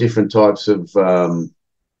 4 different types of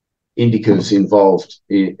indicas involved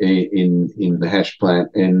in the hash plant.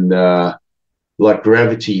 And like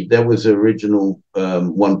Gravity, that was the original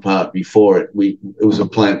one part before it. It was a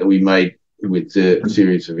plant that we made with a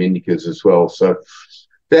series of indicas as well. So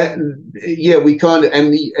that, yeah, we kind of,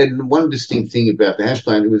 and one distinct thing about the hash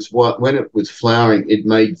plant, it was when it was flowering, it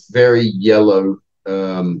made very yellow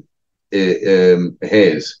hairs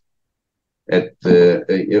at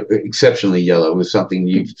the exceptionally yellow. It was something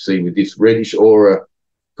you could see with this reddish aura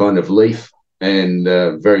kind of leaf and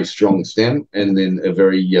very strong stem, and then a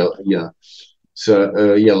very yellow,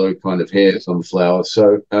 yellow kind of hairs on the flower.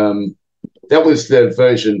 So that was the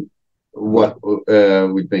version what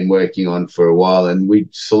we'd been working on for a while, and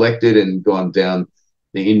we'd selected and gone down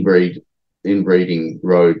the inbreeding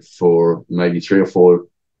road for maybe 3 or 4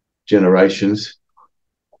 generations.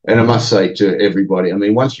 And I must say to everybody, I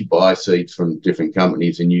mean, once you buy seeds from different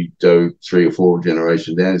companies and you do 3 or 4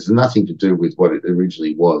 generations down, it's nothing to do with what it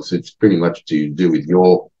originally was. It's pretty much to do with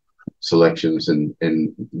your selections, and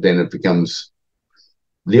then it becomes,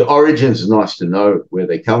 the origins is nice to know where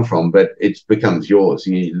they come from, but it becomes yours.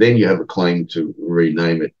 Then you have a claim to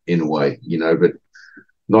rename it in a way, but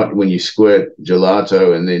not when you squirt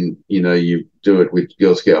gelato and then, you do it with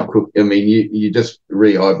Girl Scout cook. I mean, you're just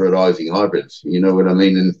rehybridizing hybrids, you know what I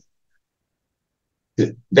mean?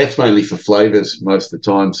 And that's mainly for flavors most of the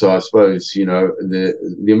time. So I suppose,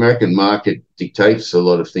 the American market dictates a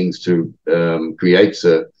lot of things to creates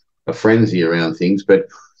a frenzy around things, but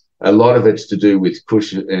a lot of it's to do with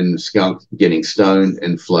kush and skunk getting stoned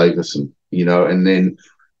and flavorsome, and then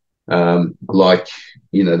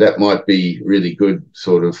that might be really good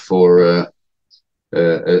sort of for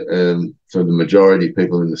the majority of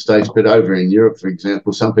people in the States. But over in Europe, for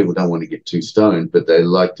example, some people don't want to get too stoned, but they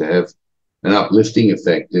like to have an uplifting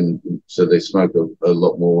effect. And so they smoke a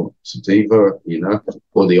lot more sativa,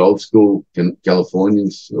 or the old school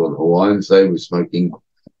Californians or the Hawaiians, they were smoking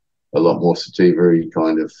a lot more sativa-y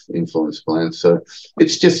kind of influence plants. So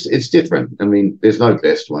it's different. I mean, there's no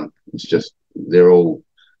best one. It's just they're all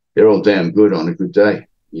damn good on a good day,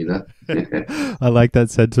 I like that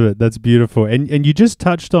sentiment. That's beautiful. And you just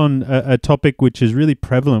touched on a topic which is really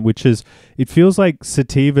prevalent, which is it feels like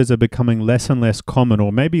sativas are becoming less and less common,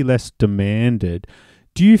 or maybe less demanded.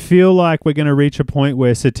 Do you feel like we're going to reach a point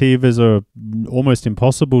where sativas are almost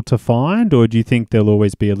impossible to find, or do you think there'll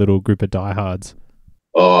always be a little group of diehards?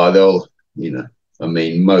 Oh, they'll, I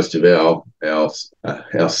mean, most of our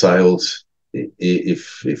sales,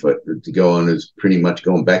 if I to go on, is pretty much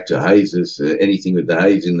going back to hazes. Anything with the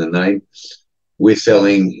haze in the name, we're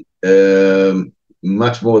selling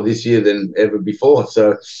much more this year than ever before.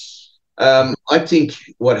 So I think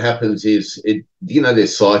what happens is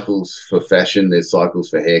there's cycles for fashion, there's cycles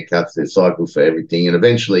for haircuts, there's cycles for everything, and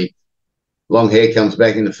eventually long hair comes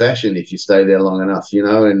back into fashion if you stay there long enough,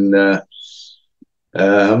 and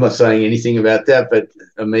I'm not saying anything about that, but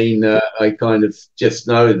I mean, I kind of just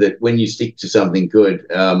know that when you stick to something good,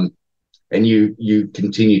 and you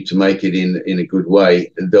continue to make it in a good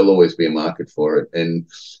way, there'll always be a market for it. And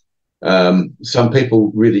some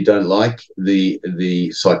people really don't like the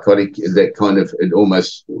psychotic, that kind of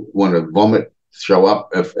almost want to vomit, throw up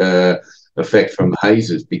effect from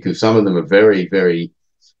hazes, because some of them are very, very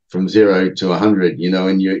from 0 to 100,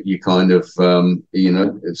 and you kind of,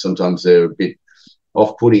 sometimes they're a bit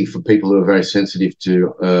off-putting for people who are very sensitive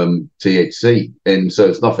to THC, and so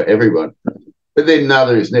it's not for everyone. But then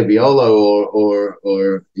there is Nebbiolo or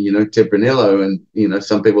Tempranillo, and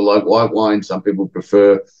some people like white wine, some people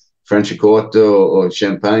prefer Franciacorta or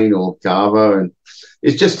Champagne or Cava, and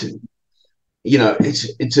it's just I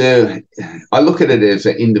look at it as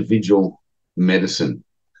an individual medicine.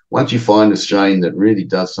 Once you find a strain that really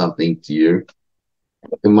does something to you,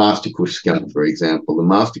 the Master Kush skunk, for example. The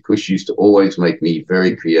Master Kush used to always make me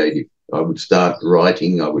very creative. I would start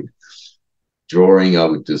writing, I would drawing, I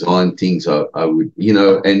would design things, I would,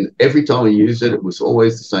 and every time I used it, it was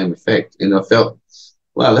always the same effect. And I felt,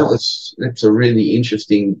 wow, that's a really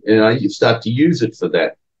interesting, and I start to use it for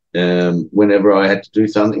that. Whenever I had to do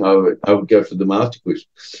something, I would go for the Master Kush.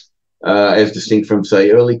 As distinct from, say,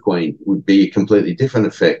 Early Queen would be a completely different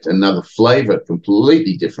effect, another flavor,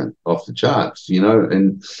 completely different, off the charts,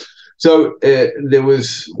 and so there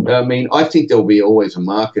was, I mean, I think there'll be always a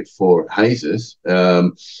market for hazes,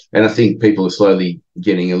 and I think people are slowly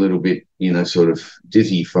getting a little bit, sort of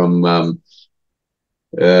dizzy from all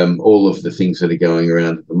of the things that are going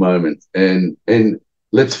around at the moment, and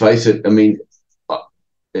let's face it, I mean,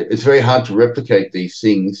 it's very hard to replicate these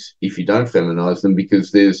things if you don't feminize them,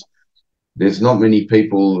 because there's there's not many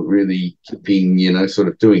people really keeping, sort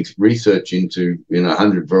of doing research into,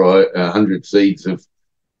 100 seeds of,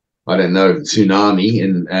 I don't know, tsunami,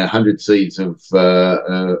 and 100 seeds of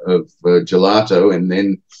gelato, and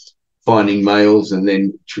then finding males and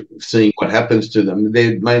then seeing what happens to them.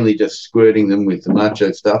 They're mainly just squirting them with the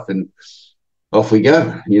macho stuff and off we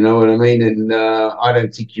go. You know what I mean? And I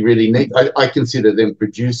don't think you really need, I consider them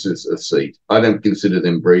producers of seed. I don't consider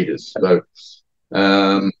them breeders. So,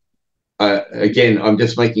 again, I'm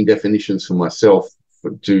just making definitions for myself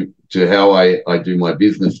to how I do my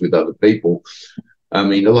business with other people. I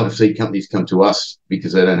mean, a lot of seed companies come to us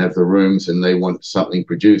because they don't have the rooms and they want something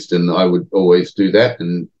produced, and I would always do that.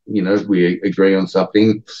 And we agree on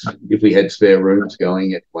something if we had spare rooms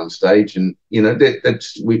going at one stage, and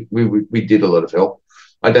we did a lot of help.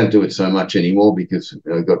 I don't do it so much anymore because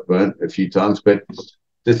I got burnt a few times. But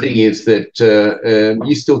the thing is that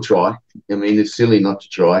you still try. I mean, it's silly not to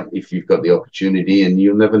try if you've got the opportunity, and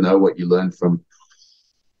you'll never know what you learn from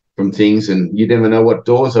things, and you never know what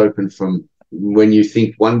doors open from. When you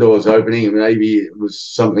think one door is opening, and maybe it was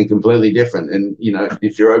something completely different. And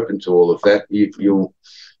if you're open to all of that, you'll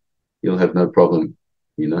have no problem.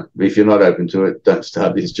 But if you're not open to it, don't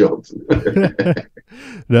start this job.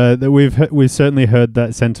 No, we've certainly heard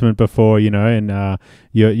that sentiment before, and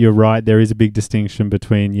you're right. There is a big distinction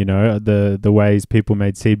between the ways people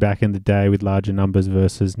made seed back in the day with larger numbers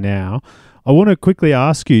versus now. I want to quickly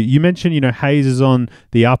ask you, you mentioned, haze is on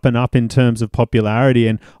the up and up in terms of popularity,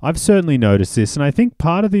 and I've certainly noticed this, and I think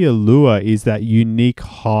part of the allure is that unique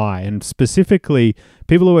high, and specifically,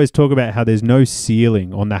 people always talk about how there's no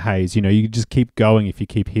ceiling on the haze. You just keep going if you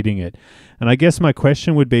keep hitting it. And I guess my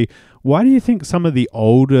question would be, why do you think some of the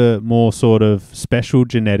older, more sort of special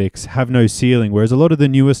genetics have no ceiling, whereas a lot of the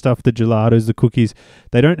newer stuff, the gelatos, the cookies,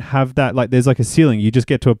 they don't have that, like there's like a ceiling. You just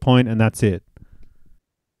get to a point and that's it.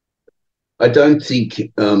 I don't think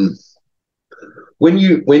when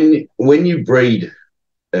you breed,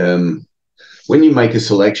 when you make a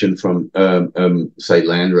selection from say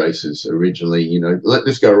land races originally,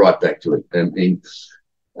 let's go right back to it.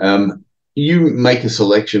 You make a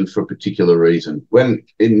selection for a particular reason. When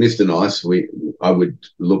in Mr. Nice, I would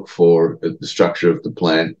look for the structure of the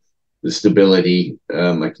plant, the stability.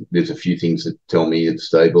 There's a few things that tell me it's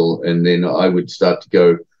stable, and then I would start to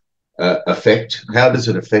go. Affect. How does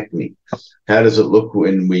it affect me? How does it look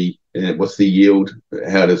when what's the yield?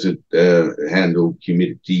 How does it handle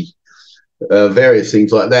humidity? Various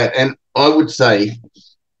things like that. And I would say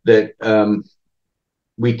that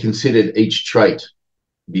we considered each trait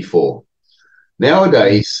before.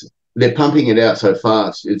 Nowadays, they're pumping it out so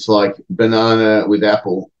fast. It's like banana with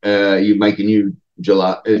apple. You make a new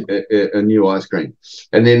a new ice cream,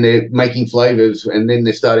 and then they're making flavors, and then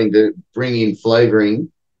they're starting to bring in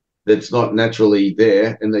flavoring that's not naturally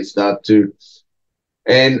there, and they start to.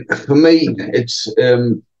 And for me, it's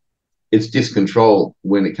discontrol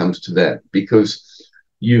when it comes to that, because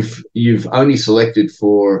you've only selected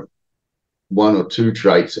for one or two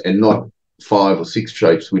traits and not 5 or 6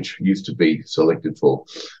 traits, which used to be selected for.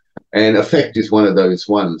 And effect is one of those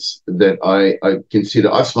ones that I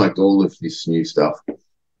consider. I've smoked all of this new stuff.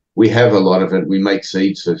 We have a lot of it. We make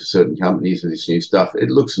seeds for certain companies of this new stuff. It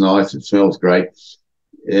looks nice. It smells great.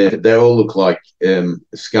 They all look like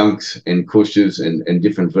skunks and cushes and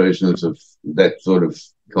different versions of that sort of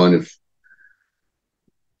kind of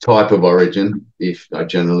type of origin, if I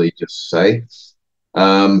generally just say.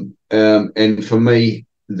 And for me,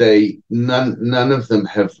 none of them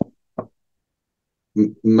have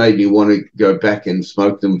made me want to go back and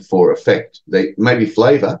smoke them for effect. They maybe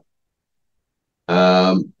flavor,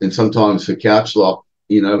 and sometimes for couch lock.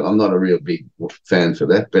 I'm not a real big fan for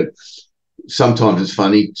that, but sometimes it's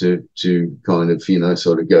funny to kind of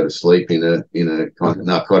sort of go to sleep in a kind of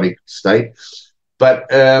narcotic state.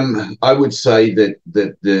 But I would say that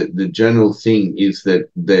the general thing is that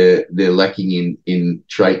they're lacking in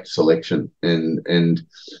trait selection, and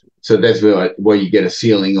so that's where you get a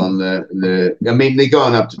ceiling on the. I mean, they're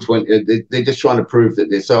going up to 20. They're just trying to prove that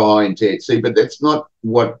they're so high in THC, but that's not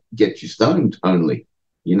what gets you stoned. Only,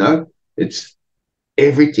 it's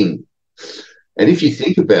everything. And if you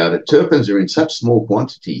think about it, terpenes are in such small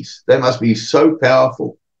quantities. They must be so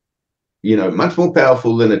powerful, much more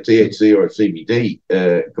powerful than a THC or a CBD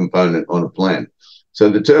component on a plant. So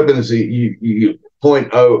the terpenes, you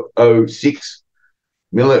 0.006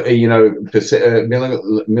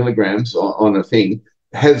 milligrams on a thing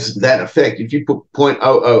has that effect. If you put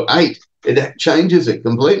 0.008, it changes it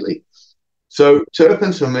completely. So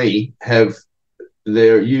terpenes for me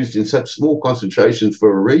they're used in such small concentrations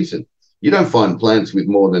for a reason. You don't find plants with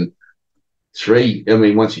more than three. I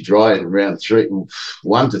mean, once you dry it, around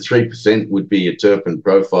 1 to 3% would be a terpene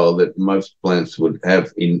profile that most plants would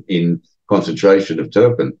have in concentration of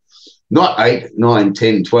terpene. Not 8, 9,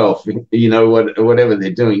 10, 12. You know whatever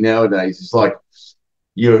they're doing nowadays. It's like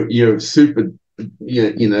you're super.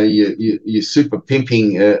 You're super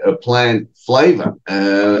pimping a plant flavor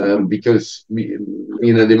because the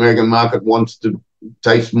American market wants to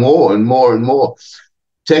taste more and more and more.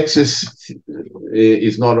 Texas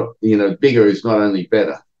is not, bigger is not only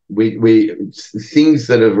better. We things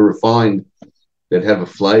that are refined, that have a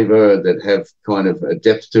flavor, that have kind of a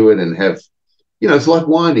depth to it, and have, it's like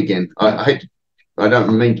wine again. I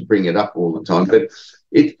don't mean to bring it up all the time, but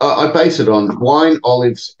I base it on wine,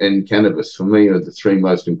 olives, and cannabis. For me, are the three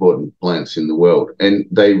most important plants in the world, and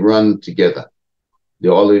they run together.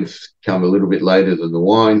 The olives come a little bit later than the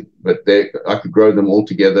wine, but I could grow them all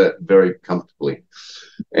together very comfortably.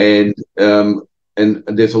 And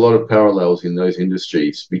there's a lot of parallels in those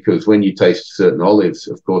industries, because when you taste certain olives,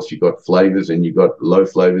 of course, you've got flavors, and you've got low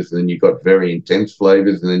flavors, and then you've got very intense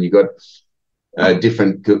flavors, and then you've got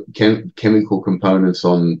different chemical components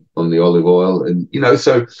on the olive oil. And,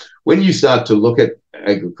 so when you start to look at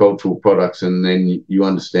agricultural products, and then you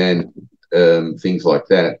understand things like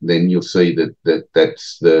that, then you'll see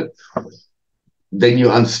then you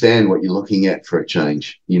understand what you're looking at for a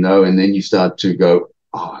change, and then you start to go,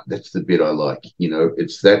 oh, that's the bit I like.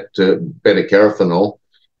 It's that beta-carothenol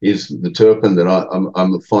is the terpene that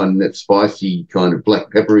I'm finding, that spicy kind of black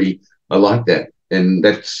peppery. I like that. And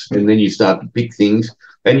then you start to pick things,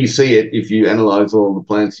 and you see it. If you analyze all the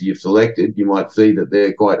plants that you've selected, you might see that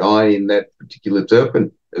they're quite high in that particular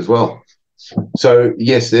terpene as well. So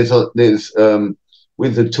yes, there's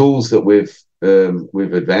with the tools that we've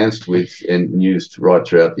advanced with and used right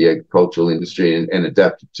throughout the agricultural industry and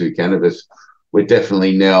adapted to cannabis, we're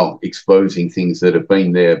definitely now exposing things that have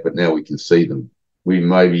been there, but now we can see them. We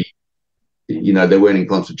maybe, they weren't in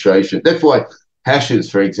concentration. That's why hashes,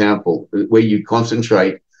 for example, where you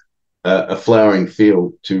concentrate a flowering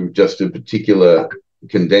field to just a particular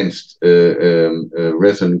condensed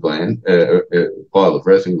resin gland, pile of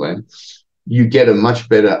resin gland, you get a much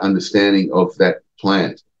better understanding of that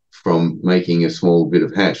plant from making a small bit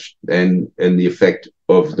of hash, and the effect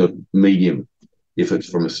of the medium, if it's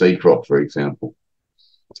from a seed crop, for example.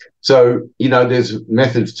 So, there's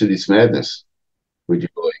methods to this madness, would you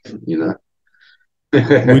believe,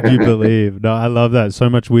 Would you believe? No, I love that. So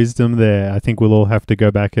much wisdom there. I think we'll all have to go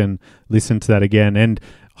back and listen to that again, and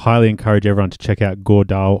highly encourage everyone to check out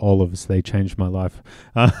Gordal olives. They changed my life.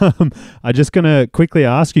 I'm just going to quickly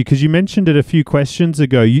ask you, because you mentioned it a few questions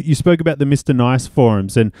ago, you spoke about the Mr. Nice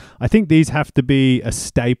forums, and I think these have to be a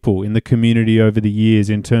staple in the community over the years,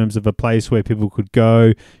 in terms of a place where people could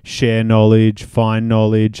go, share knowledge, find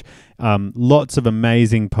knowledge. Lots of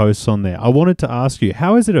amazing posts on there. I wanted to ask you,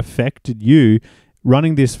 how has it affected you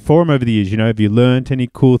running this forum over the years? Have you learned any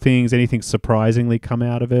cool things, anything surprisingly come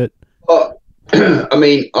out of it? Oh, I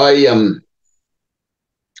mean, right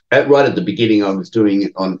at the beginning, I was doing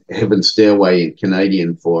it on Heaven's Stairway in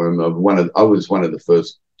Canadian forum. I was one of the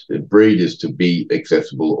first breeders to be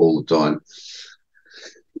accessible all the time.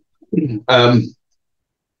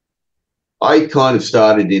 I kind of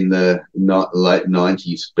started in the late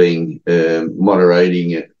 90s, being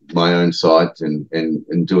moderating it, my own site, and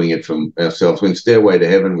doing it from ourselves. When Stairway to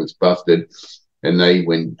Heaven was busted, and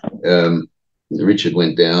Richard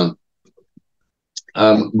went down,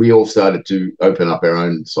 we all started to open up our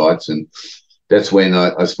own sites, and that's when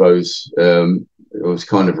I suppose it was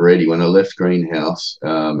kind of ready when I left Greenhouse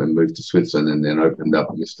and moved to Switzerland, and then opened up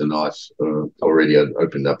Mr. Nice. Already I'd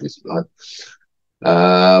opened up Mr. Nice.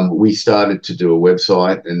 We started to do a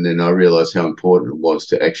website, and then I realized how important it was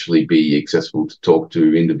to actually be accessible to talk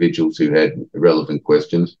to individuals who had relevant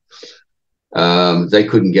questions. They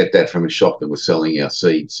couldn't get that from a shop that was selling our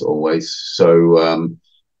seeds always. So,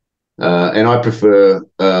 and I prefer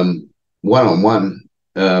one-on-one.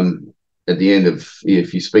 At the end of,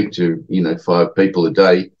 if you speak to 5 people a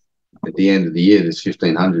day, at the end of the year, there's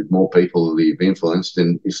 1,500 more people that you've influenced,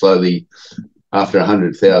 and you slowly, after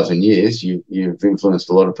 100,000 years, you've influenced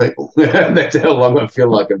a lot of people. That's how long I feel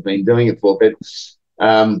like I've been doing it for. But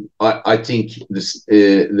I think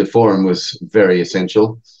the forum was very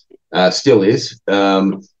essential, still is.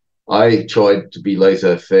 I tried to be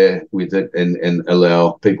laissez-faire with it and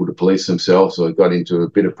allow people to police themselves. So I got into a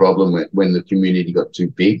bit of problem when the community got too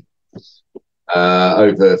big.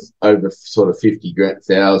 Over sort of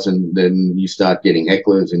 50,000, then you start getting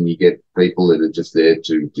hecklers, and you get people that are just there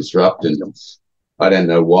to disrupt. And I don't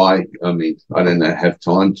know why. I mean, I don't have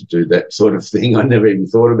time to do that sort of thing. I never even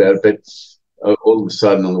thought about it. all of a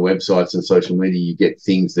sudden on the websites and social media, you get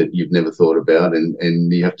things that you've never thought about,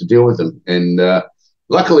 and you have to deal with them. And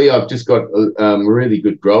luckily, I've just got really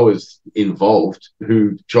good growers involved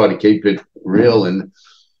who try to keep it real. And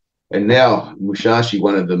now Mushashi,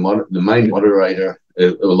 one of the main moderator,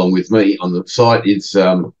 along with me on the site, is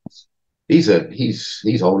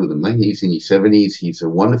he's older than me. He's in his 70s. He's a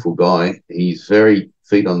wonderful guy. He's very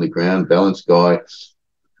feet on the ground, balanced guy.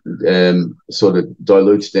 Sort of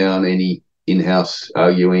dilutes down any in-house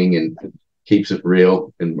arguing and keeps it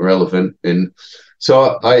real and relevant. And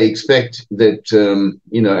so I expect that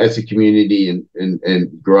as the community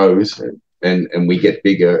and grows and we get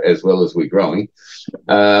bigger as well as we're growing,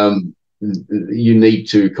 you need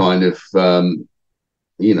to kind of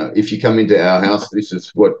if you come into our house, this is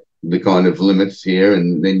what the kind of limits here,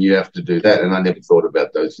 and then you have to do that. And I never thought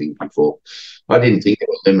about those things before. I didn't think there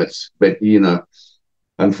were limits, but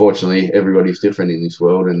unfortunately, everybody's different in this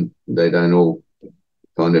world, and they don't all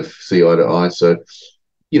kind of see eye to eye. So,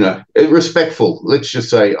 respectful. Let's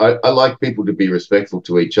just say I like people to be respectful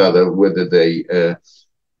to each other, whether they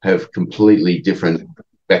have completely different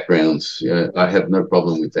backgrounds. I have no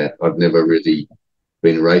problem with that. I've never really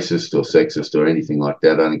been racist or sexist or anything like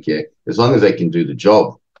that. I don't care. As long as they can do the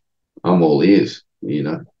job, I'm all ears,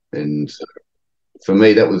 And so for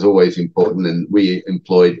me, that was always important. And we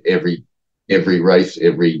employed every race,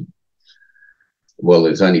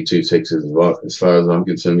 there's only two sexes as far as I'm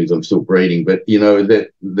concerned, because I'm still breeding, but that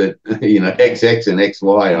XX and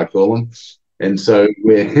XY, I call them. And so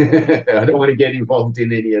I don't want to get involved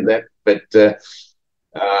in any of that, but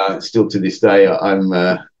still to this day, I'm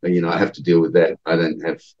I have to deal with that. I don't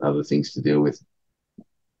have other things to deal with.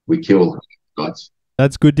 We kill guys.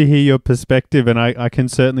 That's good to hear your perspective, and I can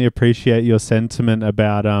certainly appreciate your sentiment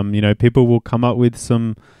about people will come up with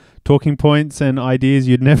some talking points and ideas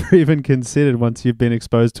you'd never even considered once you've been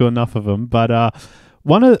exposed to enough of them. But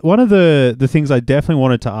one of the things I definitely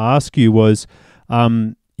wanted to ask you was,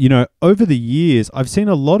 over the years, I've seen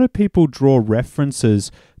a lot of people draw references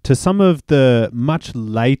to some of the much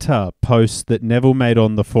later posts that Neville made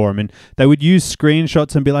on the forum, and they would use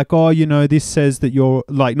screenshots and be like, oh, this says that you're,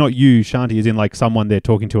 like, not you, Shanti, as in like someone they're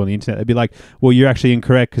talking to on the internet. They'd be like, well, you're actually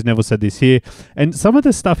incorrect because Neville said this here. And some of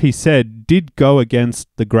the stuff he said did go against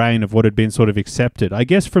the grain of what had been sort of accepted. I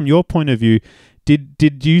guess from your point of view,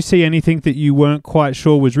 did you see anything that you weren't quite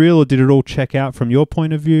sure was real, or did it all check out from your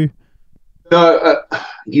point of view? No,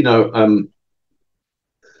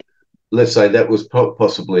 let's say that was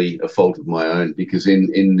possibly a fault of my own, because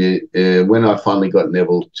in the when I finally got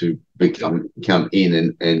Neville to come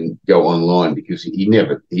in and go online, because he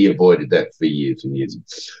avoided that for years and years.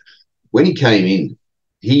 When he came in,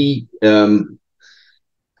 he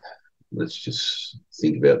let's just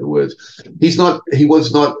think about the words. He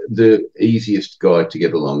was not the easiest guy to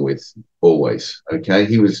get along with always. Okay,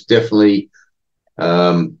 he was definitely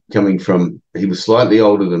coming from, he was slightly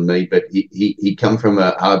older than me, but he come from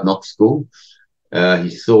a hard knock school. He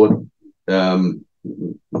thought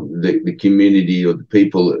the community or the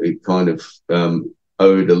people kind of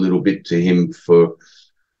owed a little bit to him for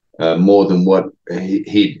more than what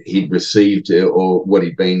he'd received or what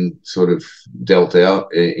he'd been sort of dealt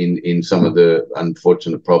out in some of the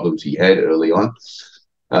unfortunate problems he had early on.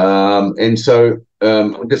 And so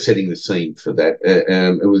I'm just setting the scene for that.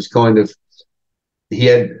 It was kind of,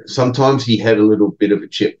 sometimes he had a little bit of a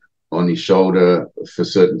chip on his shoulder for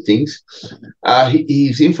certain things.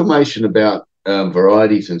 His information about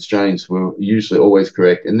varieties and strains were usually always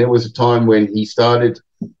correct. And there was a time when he started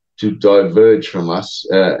to diverge from us.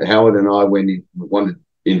 Howard and I,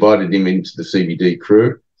 invited him into the CBD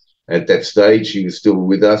crew. At that stage, he was still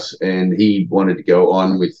with us, and he wanted to go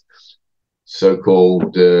on with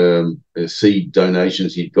so-called seed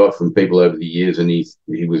donations he'd got from people over the years, and he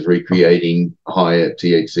was recreating higher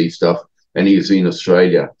THC stuff, and he was in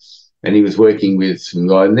Australia, and he was working with some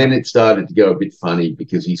guy, and then it started to go a bit funny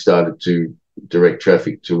because he started to direct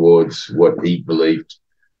traffic towards what he believed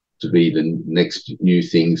to be the next new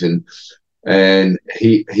things, and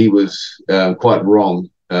he was quite wrong,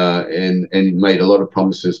 and made a lot of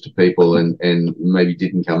promises to people and maybe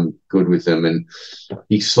didn't come good with them. And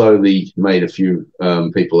he slowly made a few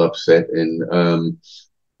people upset, and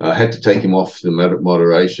I had to take him off the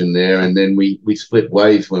moderation there. And then we split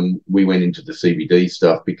ways when we went into the CBD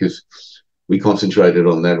stuff, because we concentrated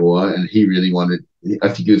on that one. And he really wanted, I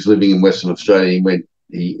think he was living in Western Australia.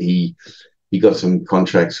 He got some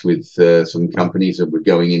contracts with some companies that were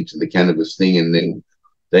going into the cannabis thing, and then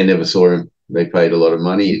they never saw him. They paid a lot of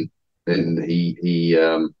money, and we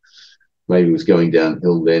maybe it was going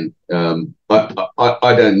downhill then.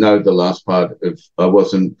 I don't know the last part of. I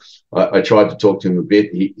wasn't. I tried to talk to him a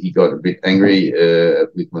bit. He got a bit angry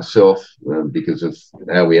with myself because of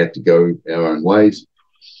how we had to go our own ways,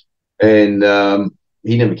 and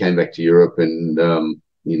he never came back to Europe. And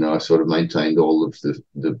I sort of maintained all of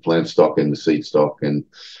the plant stock and the seed stock, and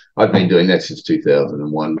I've been doing that since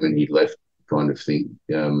 2001 when he left, kind of thing.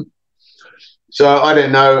 So I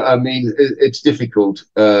don't know. I mean, it's difficult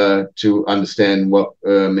to understand what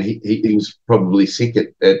he was probably sick at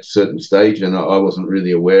a certain stage, and I wasn't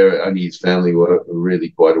really aware. Only his family were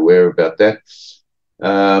really quite aware about that.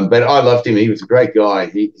 But I loved him. He was a great guy.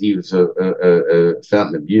 He was a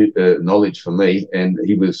fountain of knowledge for me, and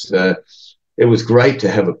he was. It was great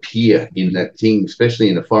to have a peer in that thing, especially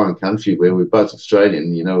in a foreign country where we're both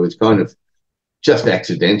Australian. It's kind of just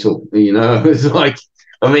accidental. It was like.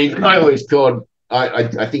 I mean, I always thought,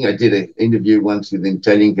 I think I did an interview once with him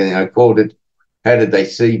telling me, I called it, How Did They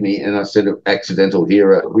See Me? And I said, accidental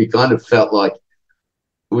hero. We kind of felt like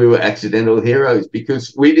we were accidental heroes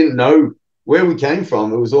because we didn't know where we came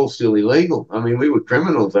from. It was all still illegal. I mean, we were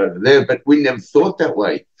criminals over there, but we never thought that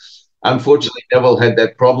way. Unfortunately, Neville had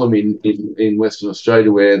that problem in Western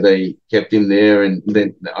Australia where they kept him there. And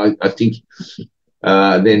then I think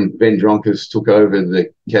then Ben Dronkers took over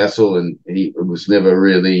the castle, and he was never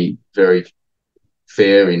really very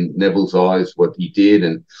fair in Neville's eyes what he did,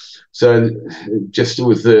 and so just it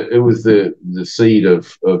was the seed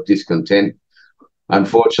of discontent,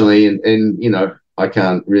 unfortunately, and I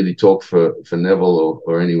can't really talk for Neville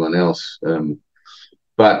or anyone else,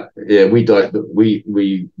 but yeah, we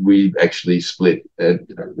actually split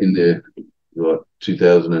in the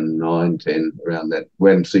 2009-10, around that,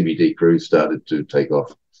 when CBD Cruise started to take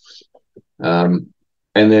off.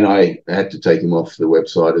 And then I had to take him off the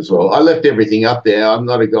website as well. I left everything up there. I'm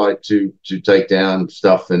not a guy to take down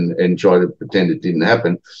stuff and try to pretend it didn't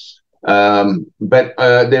happen. But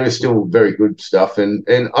there is still very good stuff. And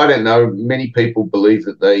I don't know, many people believe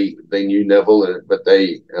that they knew Neville, but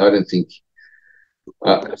I don't think,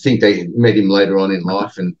 I think they met him later on in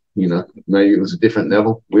life, and maybe it was a different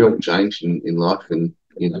Neville. We all changed in life, and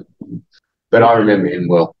but I remember him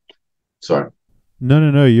well. Sorry.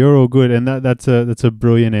 No, you're all good, and that's a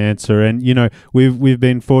brilliant answer. And we've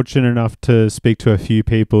been fortunate enough to speak to a few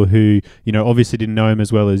people who obviously didn't know him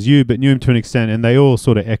as well as you, but knew him to an extent, and they all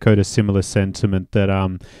sort of echoed a similar sentiment that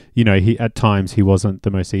he at times he wasn't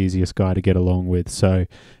the most easiest guy to get along with. So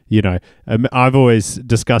I've always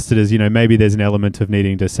discussed it as maybe there's an element of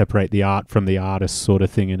needing to separate the art from the artist, sort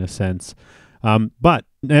of thing, in a sense. But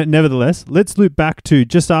nevertheless, let's loop back to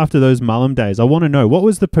just after those Mullum days. I want to know, what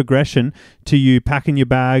was the progression to you packing your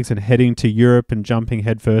bags and heading to Europe and jumping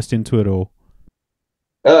headfirst into it all?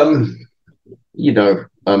 I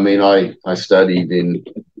mean, I studied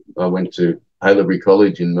I went to Haileybury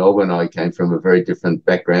College in Melbourne. I came from a very different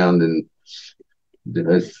background, and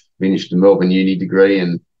I finished the Melbourne Uni degree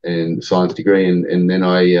and science degree, and then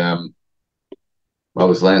I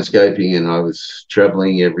was landscaping, and I was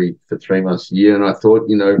traveling for 3 months a year. And I thought,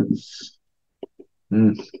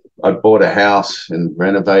 I bought a house and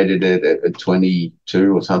renovated it at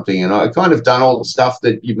 22 or something. And I kind of done all the stuff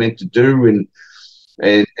that you meant to do. And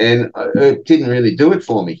it didn't really do it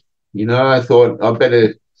for me. I thought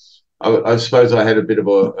I suppose I had a bit of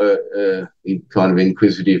a kind of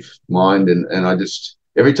inquisitive mind. And I just,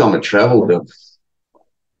 every time I traveled,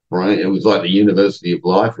 right, it was like the University of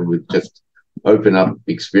Life. It would just open up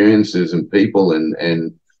experiences and people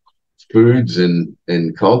and foods and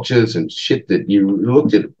cultures and shit that you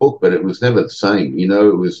looked at a book, but it was never the same.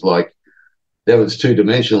 It was like that was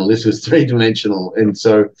 2-dimensional, this was 3-dimensional. And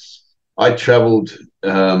so I traveled.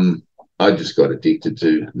 I just got addicted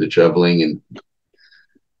to the traveling, and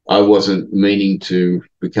I wasn't meaning to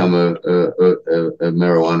become a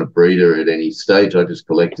marijuana breeder at any stage. I just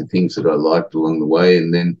collected things that I liked along the way,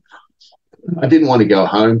 and then I didn't want to go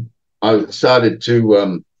home. I started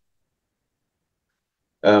to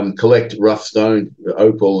collect rough stone,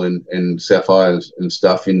 opal and sapphires and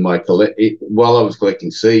stuff in my while I was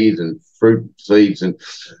collecting seeds and fruit seeds, and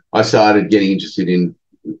I started getting interested in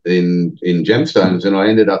gemstones, and I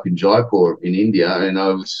ended up in Jaipur in India, and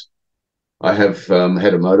I have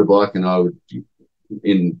had a motorbike, and I would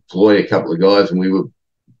employ a couple of guys, and we were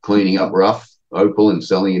cleaning up rough opal and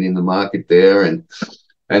selling it in the market there, and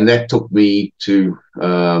that took me to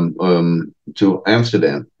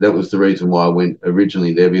Amsterdam. That was the reason why I went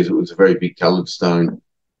originally there, because it was a very big coloured stone,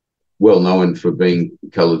 well known for being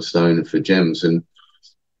coloured stone for gems. And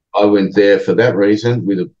I went there for that reason,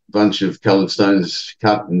 with a bunch of coloured stones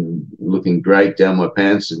cut and looking great down my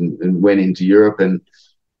pants, and went into Europe. And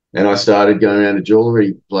And I started going around to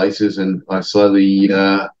jewelry places, and I slowly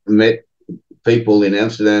met people in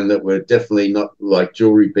Amsterdam that were definitely not like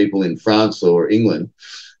jewelry people in France or England.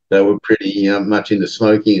 They were pretty much into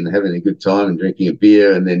smoking and having a good time and drinking a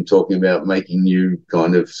beer and then talking about making new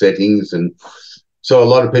kind of settings. And so a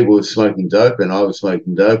lot of people were smoking dope, and I was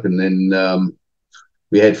smoking dope. And then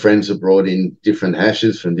we had friends that brought in different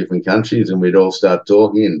hashes from different countries, and we'd all start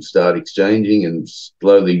talking and start exchanging and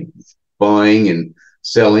slowly buying and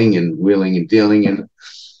selling and wheeling and dealing.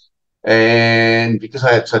 And because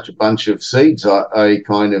I had such a bunch of seeds, I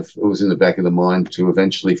kind of, it was in the back of the mind to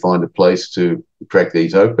eventually find a place to crack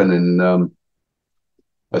these open. And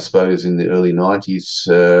I suppose in the early 90s,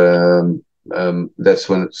 that's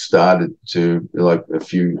when it started to, like, I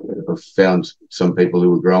found some people who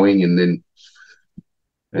were growing. And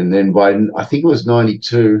then by, I think it was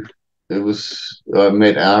 92, I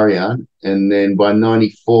met Ariane. And then by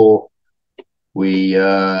 94, we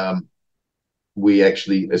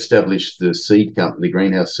actually established the seed company, the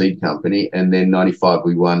greenhouse seed company. And then 95,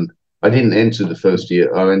 we won. I didn't enter the first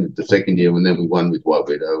year. I entered the second year, and then we won with White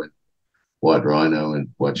Widow and White Rhino and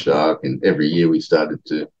White Shark. And every year we started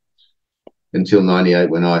to, until 98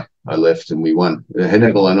 when I left and we won.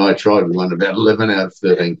 Neville and I tried. We won about 11 out of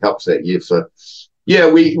 13 cups that year. So, yeah,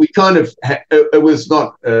 we kind of, it was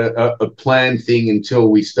not a planned thing until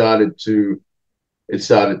we started to, it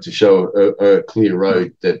started to show a clear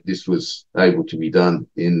road that this was able to be done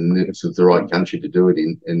this was the right country to do it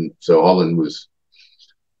in. And so Holland was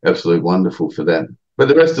absolutely wonderful for that. But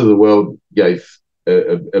the rest of the world gave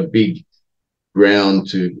a big ground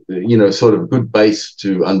to, sort of a good base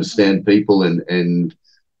to understand people and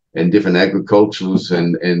different agricultures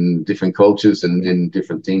and different cultures and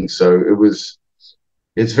different things. So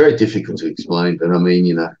it's very difficult to explain, but I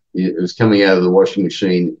mean, it was coming out of the washing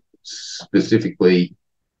machine specifically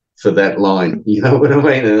for that line, you know what I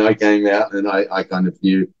mean? And I came out and I kind of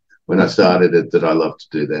knew when I started it that I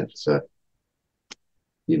loved to do that. So,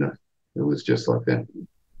 it was just like that.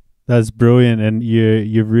 That's brilliant, and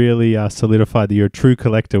you really solidified that you're a true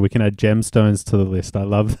collector. We can add gemstones to the list. I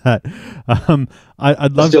love that.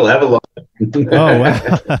 I'd love. I still have a lot. Oh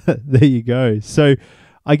wow, there you go. So,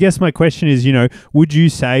 I guess my question is, would you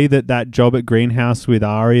say that job at Greenhouse with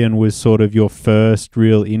Arian was sort of your first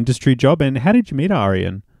real industry job? And how did you meet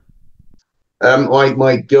Arian?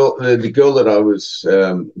 My girl, the girl that I was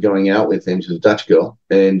going out with, and she's a Dutch girl,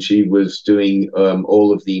 and she was doing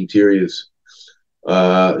all of the interiors,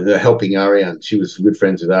 helping Arian. She was good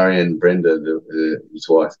friends with Arian, Brenda, his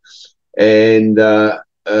wife, and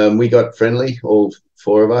we got friendly, all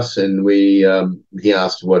four of us, and he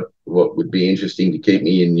asked what would be interesting to keep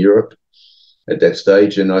me in Europe at that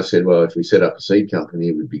stage, and I said, well, if we set up a seed company,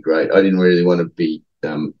 it would be great. I didn't really want to be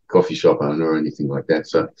coffee shop owner or anything like that,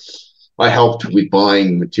 so I helped with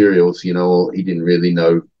buying materials. He didn't really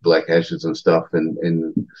know black hashes and stuff,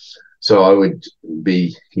 and so I would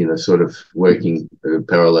be, sort of working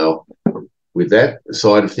parallel with that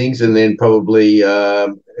side of things, and then probably I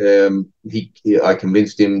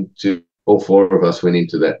convinced him to. All four of us went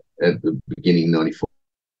into that at the beginning of 94.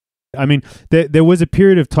 I mean, there was a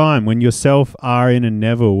period of time when yourself, Arian, and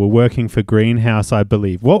Neville were working for Greenhouse, I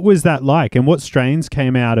believe. What was that like, and what strains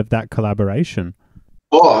came out of that collaboration?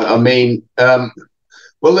 Oh, I mean, well,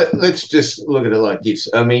 let's just look at it like this.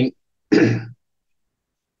 I mean,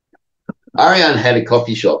 Ariane had a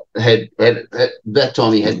coffee shop. Had at that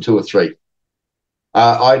time he had two or three.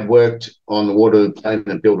 I'd worked on the water plant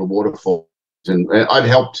and built a waterfall, and I'd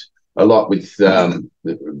helped a lot with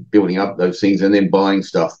building up those things and then buying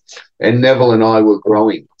stuff. And Neville and I were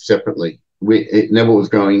growing separately. Neville was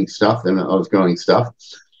growing stuff and I was growing stuff.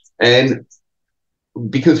 And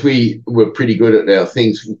because we were pretty good at our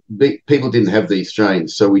things, people didn't have these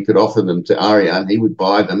strains, so we could offer them to Ariane. He would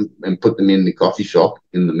buy them and put them in the coffee shop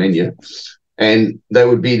in the menu, and they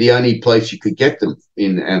would be the only place you could get them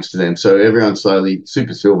in Amsterdam. So everyone slowly,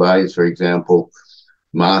 Super Sylvains, for example,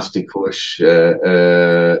 Master Kush,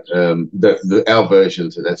 our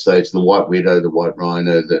versions at that stage, the White Widow, the White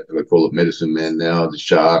Rhino, we call it Medicine Man now, the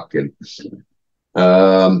Shark, and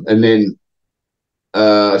then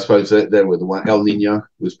I suppose they were the one. El Nino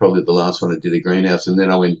was probably the last one that did a greenhouse, and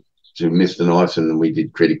then I went to Mr. Nice and we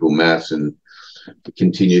did Critical Mass and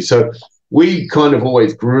continued. So we kind of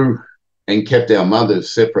always grew and kept our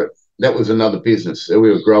mothers separate. That was another business. So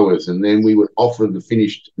we were growers, and then we would offer the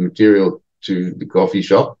finished material to the coffee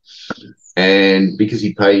shop, and because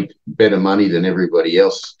he paid better money than everybody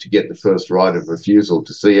else to get the first right of refusal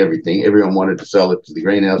to see everything, everyone wanted to sell it to the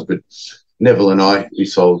greenhouse, but Neville and we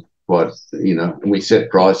sold quite, and we set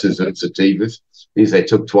prices at sativas. They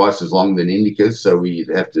took twice as long than indicas, so we'd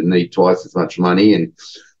have to need twice as much money, and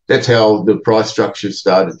that's how the price structure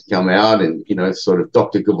started to come out. And, sort of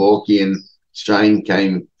Dr. Kevorkian strain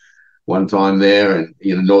came one time there, and,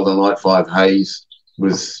 Northern Light 5 haze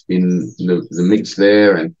was in the mix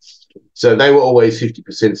there. And so they were always 50%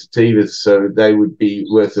 sativas, so they would be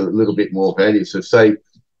worth a little bit more value. So say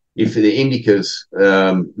if the indicas,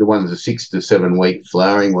 the ones the 6 to 7 week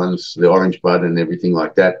flowering ones, the orange bud and everything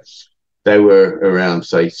like that, they were around,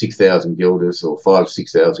 say, 6,000 guilders or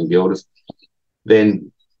 6,000 guilders.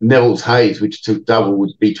 Then Neville's haze, which took double,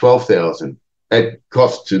 would be 12,000 at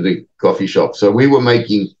cost to the coffee shop. So we were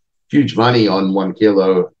making huge money on 1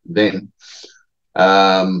 kilo then.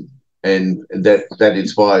 And that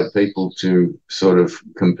inspired people to sort of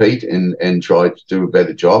compete and try to do a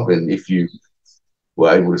better job. And if you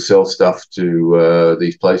were able to sell stuff to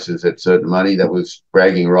these places at certain money, that was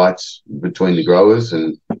bragging rights between the growers.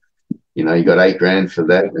 And, you got $8,000 for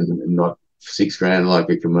that and not $6,000 like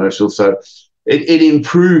a commercial. So it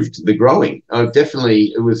improved the growing.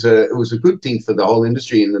 Definitely, it was a good thing for the whole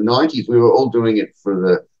industry. In the 90s, we were all doing it for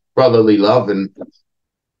the brotherly love, and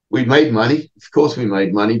we made money. Of course, we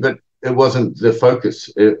made money, but it wasn't the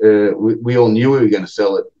focus. We all knew we were going to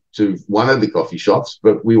sell it to one of the coffee shops,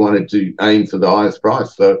 but we wanted to aim for the highest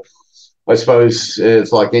price. So I suppose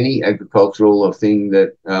it's like any agricultural thing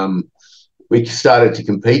that we started to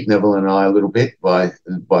compete, Neville and I, a little bit by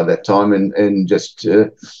that time, and just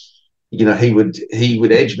he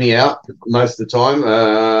would edge me out most of the time,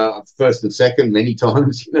 first and second many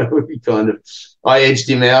times. I edged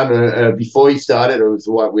him out before he started. It was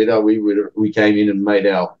the White Widow. We came in and made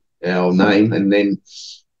our name, and then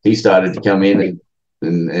he started to come in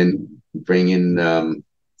and bring in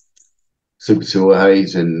Super Sewer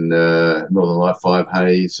haze and Northern Light 5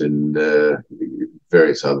 haze and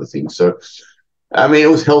various other things. So, I mean, it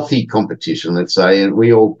was healthy competition, let's say, and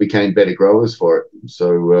we all became better growers for it.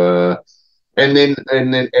 So, and then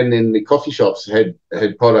the coffee shops had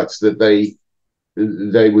products that they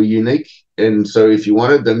were unique, and so if you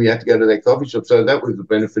wanted them, you had to go to that coffee shop. So that was a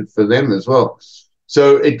benefit for them as well.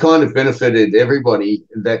 So it kind of benefited everybody.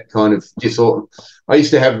 That kind of I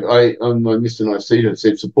used to have on my Mr. Nice T-shirt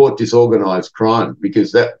said support disorganized crime,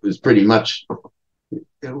 because that was pretty much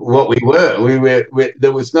what we were.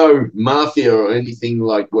 There was no mafia or anything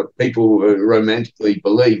like what people romantically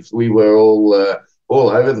believed. We were all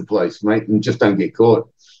over the place, mate, and just don't get caught.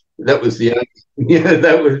 That was the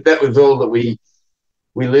that was all that we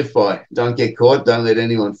live by. Don't get caught. Don't let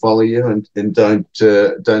anyone follow you, and don't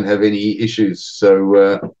have any issues.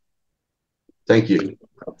 So thank you.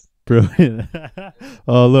 Brilliant.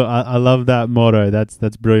 Oh, look, I love that motto.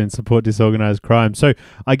 That's brilliant. Support disorganized crime. So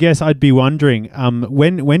I guess I'd be wondering,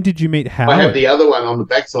 when did you meet Howard? I have the other one on the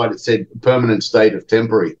backside. It said permanent state of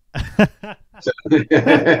temporary. So,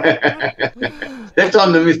 that's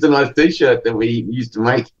on the Mr. Nice T-shirt that we used to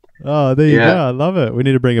make. Oh, there you go. I love it. We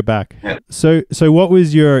need to bring it back. Yeah. So what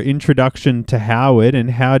was your introduction to Howard,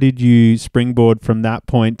 and how did you springboard from that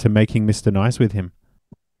point to making Mr. Nice with him?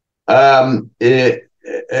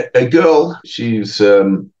 A girl, she's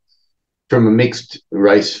from a mixed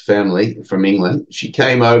race family from England. She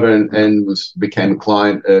came over and became a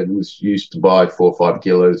client, was used to buy 4 or 5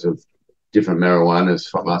 kilos of different marijuanas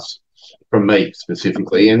from me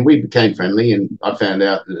specifically. And we became friendly, and I found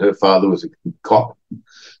out that her father was a cop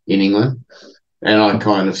in England. And I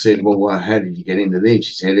kind of said, well, how did you get into this?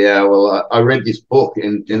 She said, yeah, well, I read this book.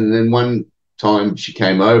 And then one time she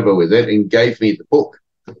came over with it and gave me the book.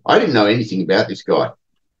 I didn't know anything about this guy.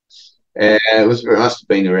 It must have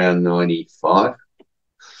been around 95.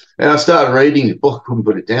 And I started reading the book, couldn't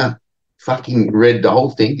put it down. Fucking read the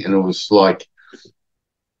whole thing, and it was like,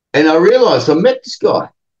 and I realised I met this guy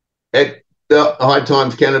at the High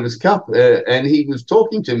Times Cannabis Cup, and he was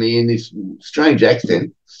talking to me in this strange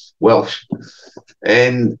accent, Welsh,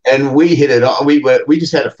 and we hit it off. We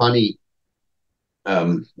just had a funny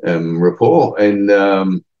rapport,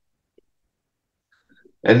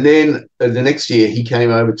 and then the next year he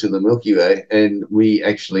came over to the Milky Way, and we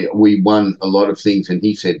won a lot of things. And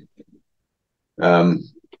he said,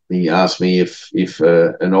 he asked me if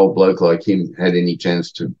an old bloke like him had any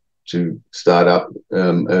chance to start up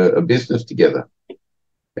a business together.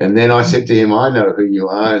 And then I said to him, I know who you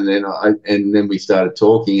are. And then we started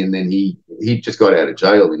talking, and then he just got out of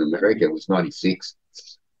jail in America. It was 96. I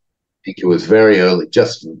think it was very early,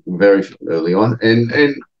 just very early on.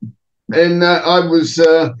 And I was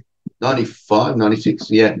 95, 96.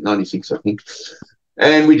 Yeah, 96, I think.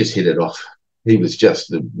 And we just hit it off. He was just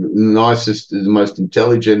the nicest, the most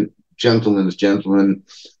intelligent, gentleman's gentleman.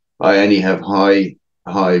 I only have high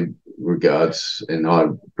regards and high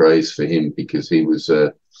praise for him, because he was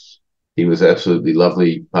He was absolutely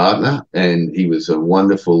lovely partner, and he was a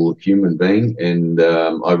wonderful human being. And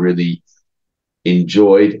I really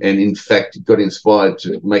enjoyed, and in fact got inspired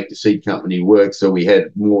to make the seed company work, so we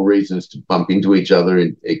had more reasons to bump into each other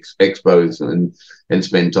in expos and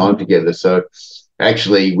spend time together. So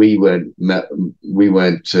actually we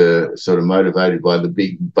weren't sort of motivated by the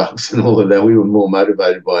big bucks and all of that. We were more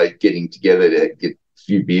motivated by getting together to get a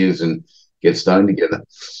few beers and get stoned together.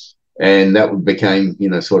 And that became,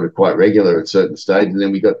 sort of quite regular at certain stage. And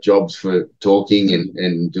then we got jobs for talking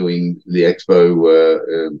and doing the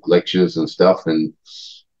expo lectures and stuff. And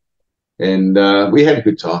we had a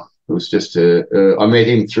good time. It was just I met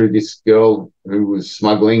him through this girl who was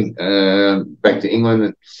smuggling back to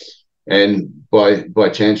England, and by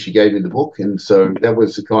chance she gave me the book, and so that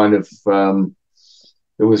was the kind of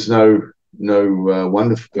there was no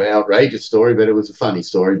wonderful outrageous story, but it was a funny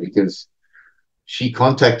story because she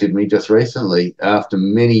contacted me just recently after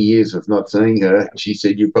many years of not seeing her. She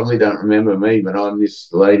said, "You probably don't remember me, but I'm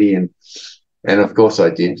this lady," and of course I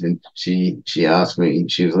did. And she asked me.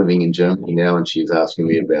 She was living in Germany now, and she was asking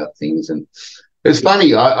me about things. And it's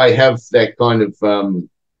funny. I have that kind of.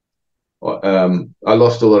 I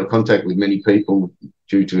lost a lot of contact with many people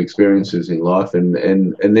due to experiences in life, and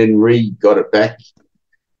then got it back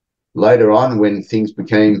later on when things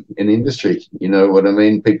became an industry. You know what I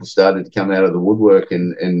mean? People started to come out of the woodwork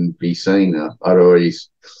and be seen. I'd already,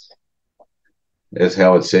 as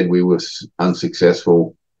Howard said, we were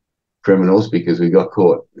unsuccessful criminals because we got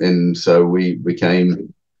caught, and so we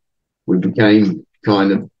became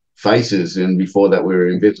kind of faces. And before that, we were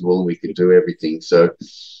invisible and we could do everything. So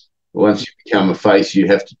once you become a face, you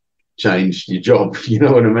have to change your job. You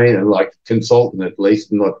know what I mean? And like consultant, at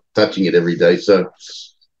least, not touching it every day. So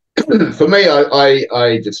for me,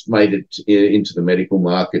 I just made it into the medical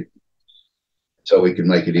market so we could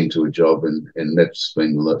make it into a job, and that's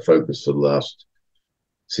been the focus for the last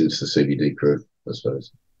since the CBD crew, I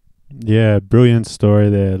suppose. Yeah, brilliant story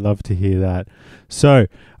there. Love to hear that. So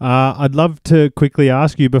I'd love to quickly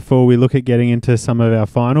ask you before we look at getting into some of our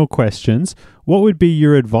final questions, what would be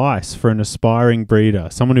your advice for an aspiring breeder,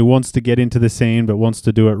 someone who wants to get into the scene but wants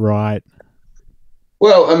to do it right?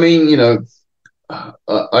 Well, I mean, I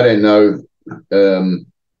don't know.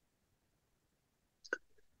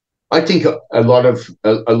 I think a lot of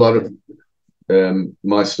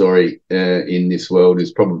my story in this world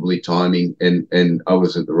is probably timing, and I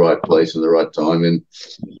was at the right place at the right time, and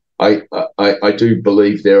I do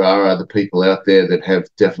believe there are other people out there that have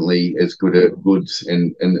definitely as good at goods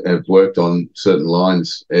and have worked on certain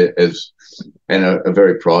lines as and are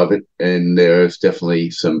very private, and there is definitely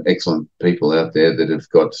some excellent people out there that have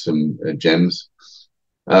got some gems.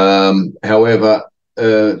 However,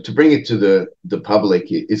 to bring it to the public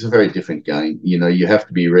is a very different game. You have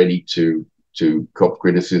to be ready to cop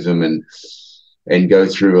criticism and go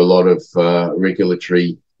through a lot of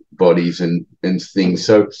regulatory bodies and things.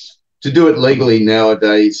 So to do it legally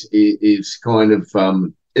nowadays is kind of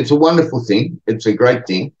it's a wonderful thing. It's a great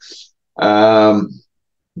thing.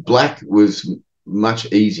 Black was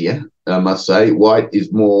much easier, I must say. White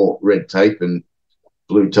is more red tape and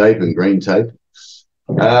blue tape and green tape.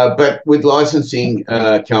 But with licensing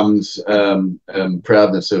comes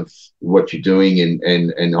proudness of what you're doing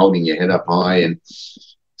and holding your head up high. And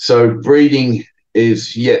so breeding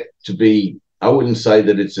is yet to be, I wouldn't say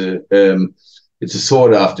that it's a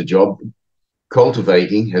sought after job.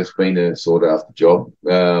 Cultivating has been a sought after job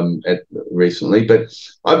recently, but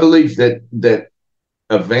I believe that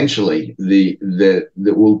eventually that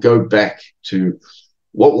we'll go back to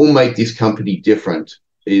what will make this company different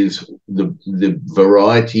is the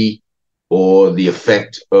variety or the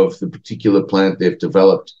effect of the particular plant they've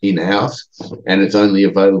developed in-house, and it's only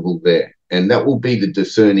available there. And that will be the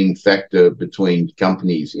discerning factor between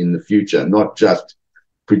companies in the future, not just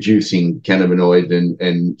producing cannabinoid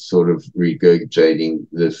and sort of regurgitating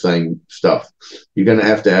the same stuff. You're going to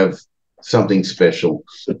have something special.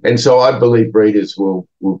 And so I believe breeders will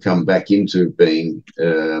come back into being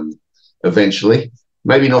eventually.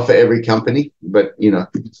 Maybe not for every company, but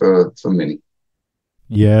for many.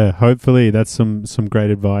 Yeah, hopefully that's some great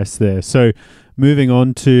advice there. So moving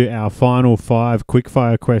on to our final 5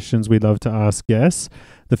 quickfire questions we'd love to ask guests.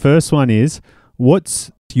 The first one is,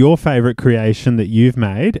 what's your favorite creation that you've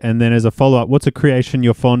made? And then as a follow-up, what's a creation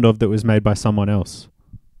you're fond of that was made by someone else?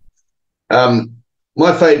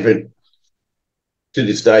 My favorite to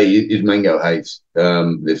this day is mango haze.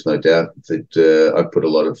 There's no doubt that I put a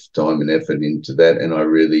lot of time and effort into that, and I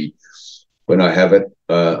really, when I have it,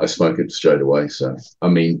 I smoke it straight away. So, I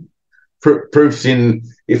mean, proofs in,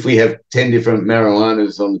 if we have 10 different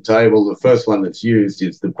marijuanas on the table, the first one that's used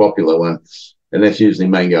is the popular one. and that's usually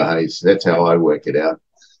mango haze. That's how I work it out.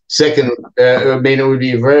 Second, I mean, it would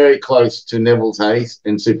be very close to Neville's haze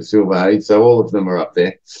and Super Silver haze, so all of them are up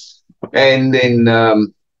there. And then,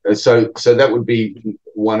 so that would be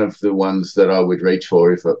one of the ones that I would reach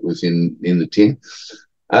for if it was in the tin.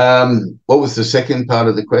 What was the second part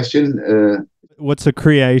of the question? What's a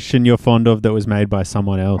creation you're fond of that was made by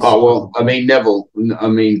someone else? Oh well, I mean Neville. I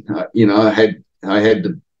mean, I had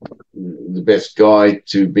the best guy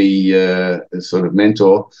to be a sort of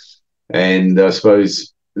mentor, and I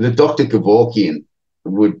suppose the Dr. Kevorkian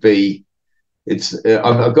would be. It's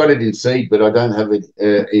I've got it in seed, but I don't have it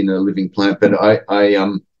in a living plant. But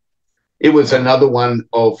it was another one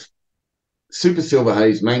of Super Silver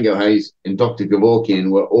Haze, Mango Haze, and Dr. Kevorkian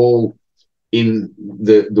were all in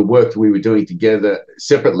the work we were doing together,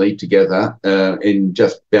 separately together, and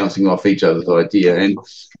just bouncing off each other's idea. And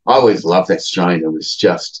I always loved that strain. It was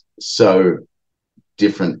just so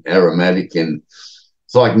different, aromatic, and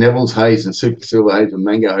it's like Neville's Haze and Super Silver Haze and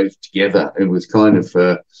Mango Haze together. It was kind of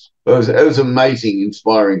it was amazing,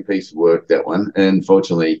 inspiring piece of work, that one. And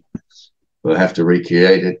fortunately, we'll have to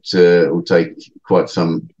recreate it. It will take quite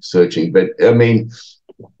some searching. But, I mean,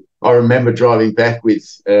 I remember driving back with,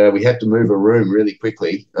 we had to move a room really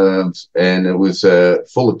quickly, and it was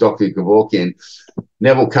full of Dr. Kevorkian.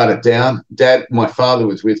 Neville cut it down. Dad, my father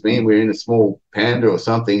was with me, and we were in a small Panda or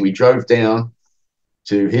something. We drove down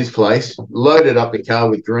to his place, loaded up the car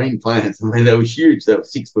with green plants. I mean, they were huge. They were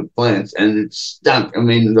 6-foot plants, and it stunk. I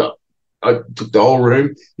mean, I took the whole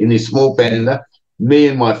room in this small Panda. Me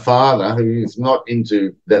and my father, who is not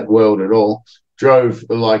into that world at all, drove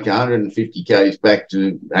like 150 k's back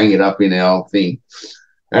to hang it up in our thing.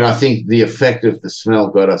 And I think the effect of the smell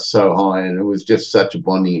got us so high, and it was just such a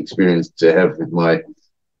bonding experience to have with my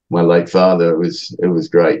late father. It was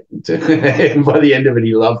great. And by the end of it,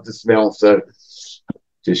 he loved the smell. So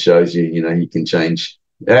just shows you, you can change.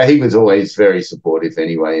 He was always very supportive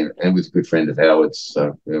anyway, and was a good friend of Howard's.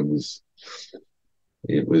 So it was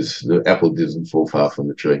the apple doesn't fall far from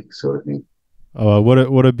the tree, sort of thing. Oh,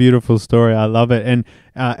 what a beautiful story! I love it. And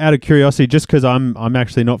out of curiosity, just because I'm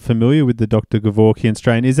actually not familiar with the Dr. Kevorkian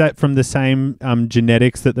strain, is that from the same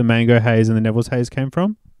genetics that the Mango Haze and the Neville's Haze came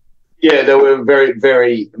from? Yeah, they were very,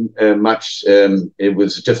 very much. It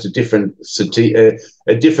was just a different sister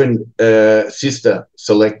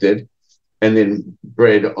selected, and then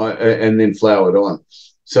bred, and then flowered on.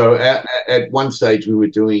 So at one stage we were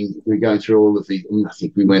going through all of the. I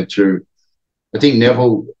think we went through. I think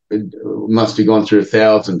Neville must have gone through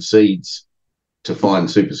 1,000 seeds to find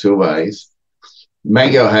Super Silver Haze.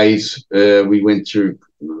 Mango Haze, we went through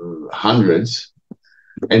hundreds.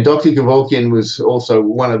 And Dr. Kevorkian was also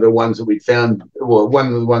one of the ones that we found, well, one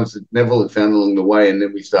of the ones that Neville had found along the way, and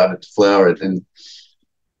then we started to flower it. And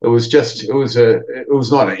it was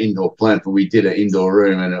not an indoor plant, but we did an indoor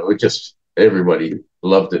room, and it was just, everybody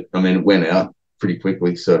loved it. I mean, it went out pretty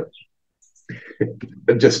quickly. So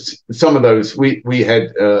just some of those, we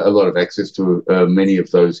had a lot of access to many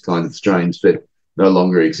of those kind of strains that no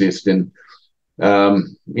longer exist. And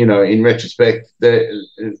in retrospect,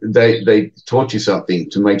 they taught you something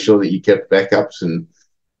to make sure that you kept backups and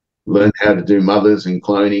learned how to do mothers and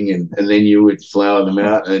cloning, and then you would flower them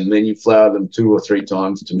out, and then you flower them 2 or 3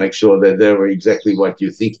 times to make sure that they were exactly what you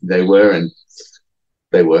think they were, and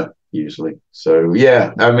they were usually. So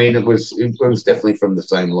yeah, I mean, it was definitely from the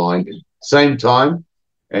same line, same time,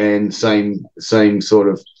 and same sort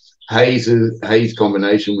of haze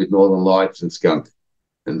combination with Northern Lights and skunk.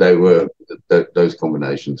 And they were those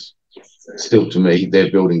combinations. Still, to me,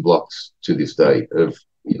 they're building blocks to this day of.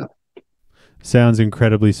 Sounds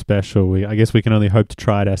incredibly special. I guess we can only hope to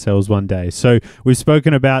try it ourselves one day. So we've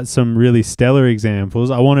spoken about some really stellar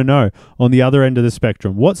examples. I want to know, on the other end of the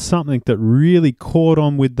spectrum, what's something that really caught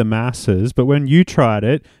on with the masses, but when you tried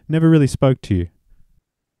it, never really spoke to you?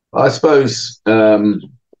 I suppose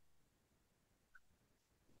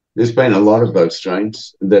there's been a lot of those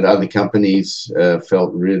strains that other companies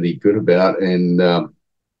felt really good about, and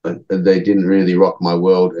they didn't really rock my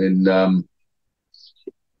world. And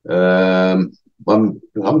I'm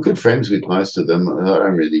good friends with most of them. I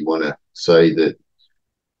don't really want to say that.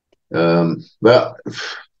 But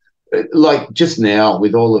like just now,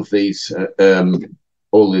 with all of these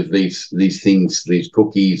things, these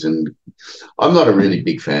cookies, and I'm not a really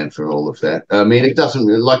big fan for all of that. I mean, it doesn't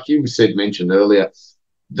really, like you mentioned earlier,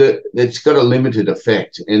 that it's got a limited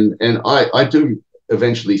effect, and I do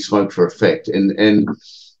eventually smoke for effect, and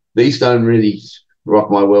these don't really rock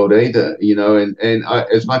my world either, and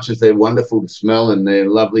as much as they're wonderful to smell and they're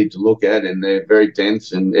lovely to look at and they're very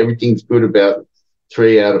dense and everything's good about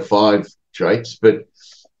 3 out of 5 traits, but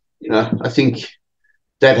I think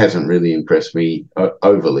that hasn't really impressed me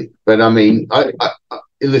overly. But I mean,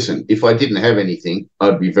 listen, if I didn't have anything,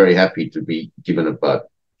 I'd be very happy to be given a bud.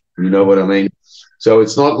 You know what I mean? So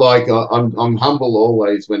it's not like I'm humble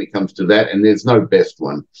always when it comes to that, and there's no best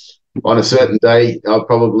one. On a certain day, I'll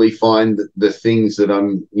probably find that the things that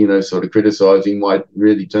I'm, sort of criticizing might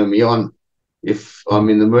really turn me on if I'm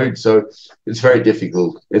in the mood. So it's very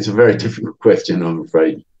difficult. It's a very difficult question, I'm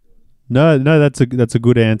afraid. No, that's a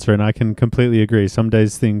good answer, and I can completely agree. Some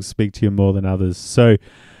days things speak to you more than others. So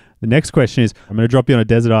the next question is, I'm going to drop you on a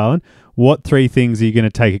desert island. What 3 things are you going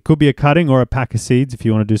to take? It could be a cutting or a pack of seeds if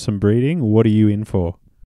you want to do some breeding. What are you in for?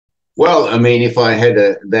 Well, I mean, if I had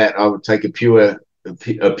that, I would take a pure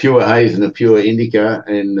haze and a pure indica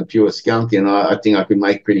and a pure skunk, and I think I could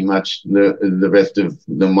make pretty much the rest of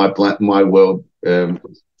my world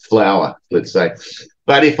flower, let's say.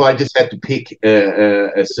 But if I just had to pick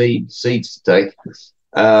a seeds to take,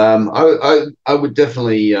 I would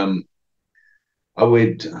definitely I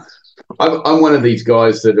would. I'm one of these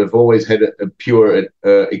guys that have always had a pure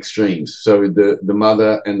extremes. So the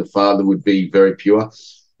mother and the father would be very pure,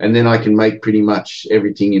 and then I can make pretty much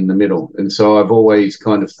everything in the middle. And so I've always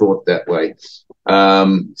kind of thought that way.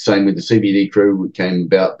 Same with the CBD crew came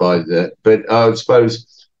about by that. But I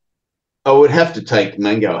suppose I would have to take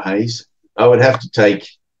mango haze. I would have to take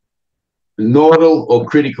nodal or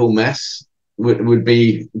critical mass would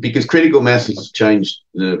be, because critical mass has changed.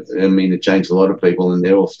 It changed a lot of people, and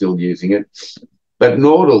they're all still using it. But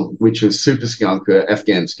nodal, which was super skunk,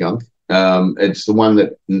 Afghan skunk, it's the one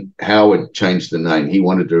that Howard changed the name. He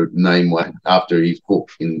wanted to name one after his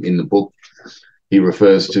book. In the book, he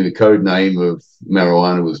refers to the code name of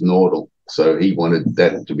marijuana was nodal, so he wanted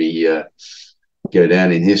that to be go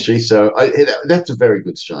down in history. So that's a very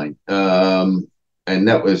good strain. And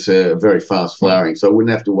that was very fast flowering, so I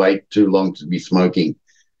wouldn't have to wait too long to be smoking.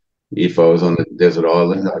 If I was on a desert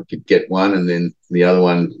island, I could get one and then the other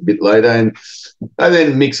one a bit later, and I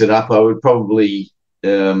then mix it up. I would probably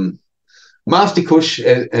Master Kush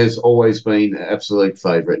has always been an absolute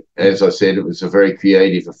favourite. As I said, it was a very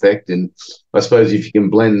creative effect, and I suppose if you can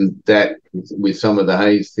blend that with some of the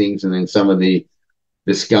haze things and then some of the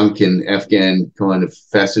skunk and Afghan kind of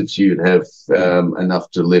facets, you'd have enough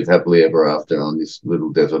to live happily ever after on this little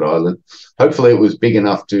desert island. Hopefully it was big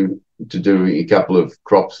enough to do a couple of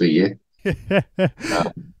crops a year.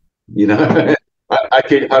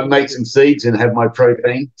 I'd make some seeds and have my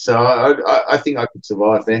protein. So I think I could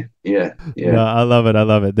survive there. Yeah. No, I love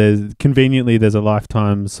it. There's a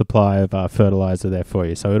lifetime supply of fertilizer there for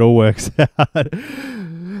you. So it all works out.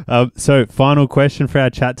 So final question for our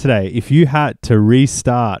chat today. If you had to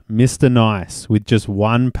restart Mr. Nice with just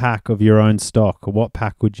one pack of your own stock, what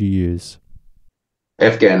pack would you use?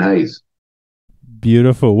 Afghan haze.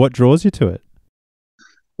 Beautiful. What draws you to it?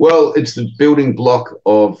 Well, it's the building block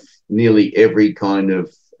of nearly every kind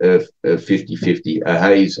of 50-50, a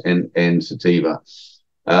haze and sativa.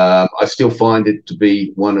 I still find it to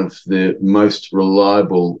be one of the most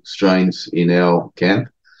reliable strains in our camp,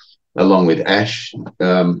 along with ash,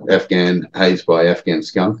 Afghan haze by Afghan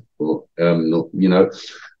skunk,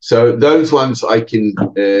 So those ones I can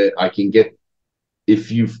get.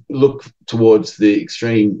 If you look towards the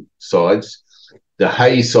extreme sides, the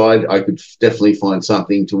haze side, I could definitely find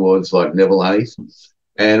something towards like Neville haze.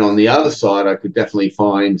 And on the other side, I could definitely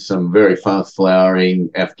find some very fast flowering,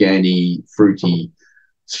 Afghani, fruity,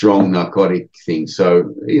 strong narcotic things.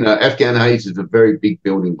 So, Afghan haze is a very big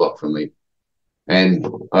building block for me. And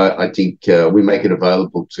I think we make it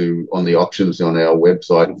available on the auctions on our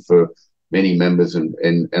website for many members,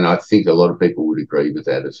 and I think a lot of people would agree with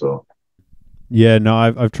that as well. Yeah, no,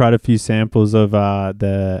 I've tried a few samples of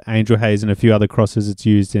the Angel Haze and a few other crosses it's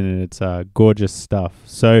used in, and it's gorgeous stuff.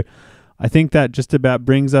 So I think that just about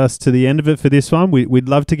brings us to the end of it for this one. We'd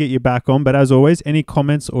love to get you back on, but as always, any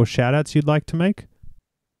comments or shout-outs you'd like to make?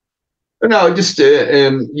 No, just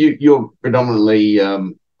you're predominantly...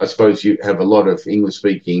 I suppose you have a lot of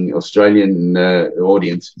English-speaking Australian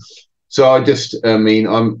audience. So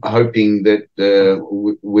I'm hoping that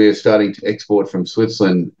we're starting to export from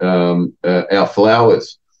Switzerland our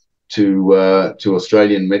flowers to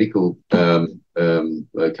Australian medical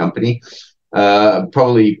company.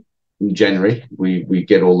 Probably in January, we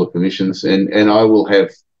get all the permissions, and I will have,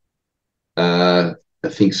 I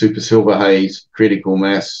think, Super Silver Haze, Critical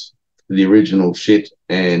Mass, the original shit,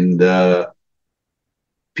 and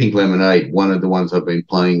Pink Lemonade, one of the ones I've been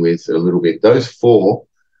playing with a little bit. Those 4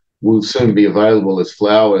 will soon be available as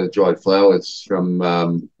dried flowers from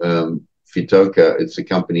Fitoka. It's a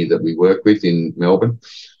company that we work with in Melbourne.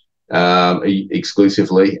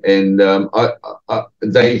 exclusively, and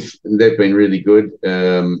they've been really good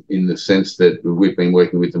in the sense that we've been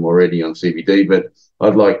working with them already on CBD. But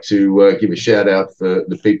I'd like to give a shout out for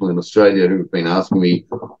the people in Australia who've been asking me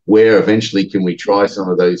where eventually can we try some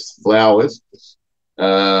of those flowers.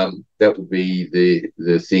 That would be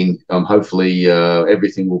the thing. Hopefully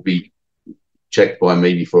everything will be checked by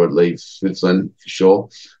me before it leaves Switzerland for sure.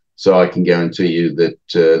 So I can guarantee you that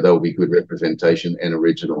there'll be good representation and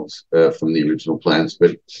originals from the original plants.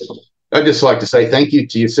 But I'd just like to say thank you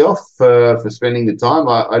to yourself for spending the time.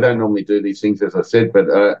 I don't normally do these things, as I said, but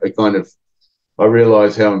I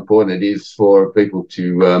realise how important it is for people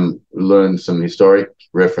to learn some historic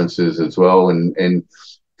references as well, and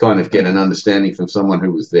kind of get an understanding from someone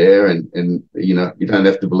who was there. And you know, you don't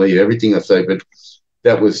have to believe everything I say, but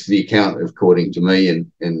that was the account according to me,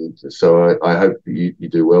 and so I hope you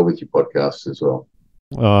do well with your podcast as well.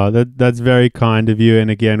 Oh, that's very kind of you. And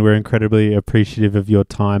again, we're incredibly appreciative of your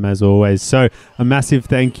time as always. So a massive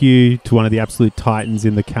thank you to one of the absolute titans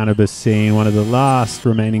in the cannabis scene, one of the last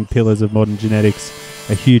remaining pillars of modern genetics.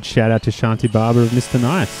 A huge shout out to Shantibaba of Mr.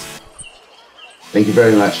 Nice. Thank you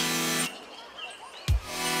very much.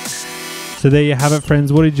 So there you have it,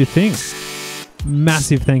 friends. What did you think?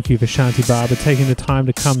 Massive thank you for Shantibaba taking the time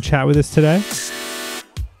to come chat with us today.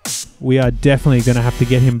 We are definitely going to have to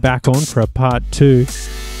get him back on for a part 2.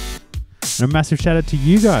 And a massive shout out to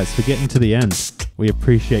you guys for getting to the end. We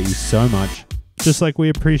appreciate you so much. Just like we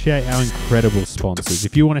appreciate our incredible sponsors.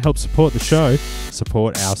 If you want to help support the show,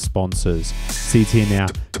 support our sponsors. Seeds Here Now,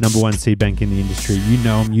 #1 seed bank in the industry. You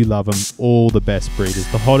know them, you love them, all the best breeders,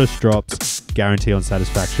 the hottest drops, guarantee on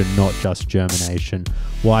satisfaction, not just germination.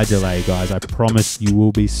 Why delay, guys? I promise you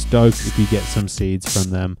will be stoked if you get some seeds from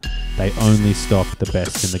them. They only stock the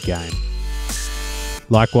best in the game.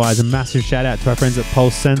 Likewise, a massive shout out to our friends at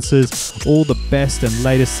Pulse Sensors, all the best and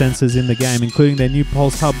latest sensors in the game, including their new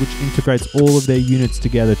Pulse Hub, which integrates all of their units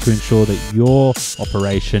together to ensure that your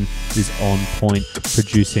operation is on point,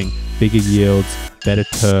 producing bigger yields, better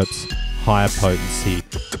terps, higher potency.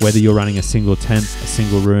 Whether you're running a single tent, a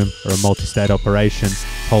single room, or a multi-state operation,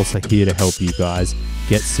 Pulse are here to help you guys.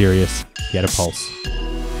 Get serious, get a Pulse.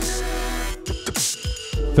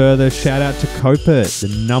 Further shout out to Copert, the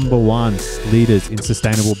 #1 leaders in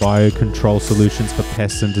sustainable biocontrol solutions for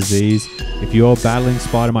pests and disease. If you're battling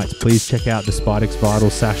spider mites, please check out the Spidex Vital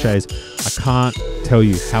sachets. I can't tell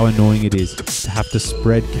you how annoying it is to have to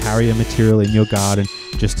spread carrier material in your garden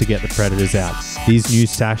just to get the predators out. These new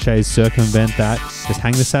sachets circumvent that. Just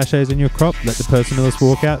hang the sachets in your crop, let the personalist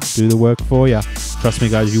walk out, do the work for you. Trust me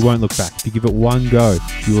guys, you won't look back. If you give it one go,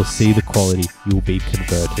 you will see the quality. You will be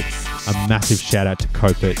converted. A massive shout out to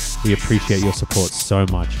Copert. We appreciate your support so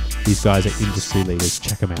much. These guys are industry leaders.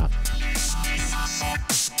 Check them out.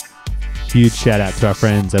 Huge shout out to our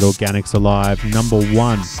friends at Organics Alive,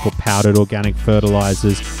 #1 for powdered organic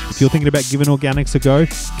fertilizers. If you're thinking about giving organics a go,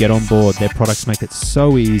 get on board. Their products make it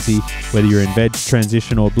so easy. Whether you're in veg,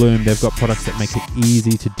 transition or bloom, they've got products that make it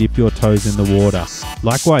easy to dip your toes in the water.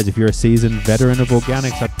 Likewise, if you're a seasoned veteran of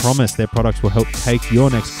organics, I promise their products will help take your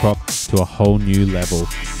next crop to a whole new level.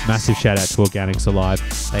 Massive shout out to Organics Alive.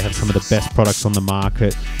 They have some of the best products on the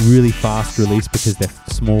market, really fast release because they're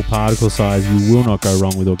small particle size. You will not go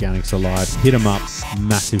wrong with Organics Alive. Hit them up.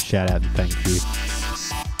 Massive shout out and thank you.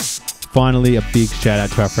 Finally, a big shout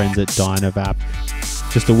out to our friends at Dynavap.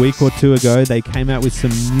 Just a week or two ago, they came out with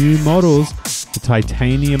some new models, the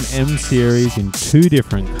Titanium M series in 2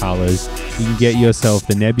 different colors. You can get yourself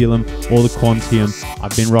the Nebulum or the Quantium.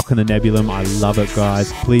 I've been rocking the Nebulum. I love it,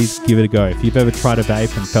 guys. Please give it a go. If you've ever tried a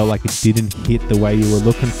vape and felt like it didn't hit the way you were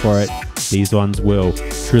looking for it, these ones will.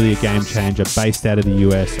 Truly a game changer, based out of the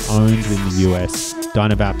US, owned in the US.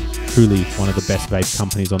 Dynavap, truly one of the best vape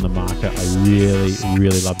companies on the market. I really,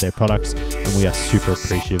 really love their products and we are super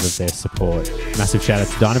appreciative of their support. Massive shout out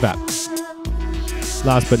to Dynavap.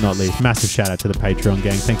 Last but not least, massive shout out to the Patreon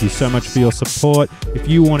gang. Thank you so much for your support. If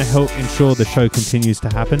you want to help ensure the show continues to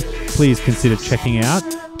happen, please consider checking out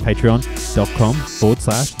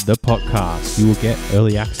patreon.com/thepodcast. You will get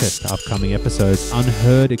early access to upcoming episodes,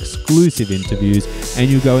 unheard exclusive interviews, and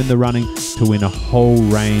you go in the running to win a whole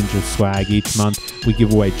range of swag each month. We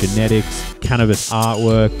give away genetics, cannabis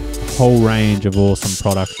artwork, a whole range of awesome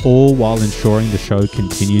products, all while ensuring the show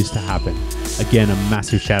continues to happen. Again, a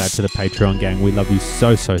massive shout out to the Patreon gang. We love you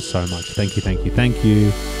so, so, so much. Thank you, thank you, thank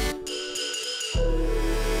you.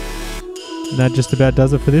 And that just about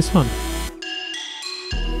does it for this one.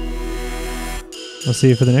 I'll see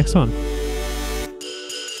you for the next one.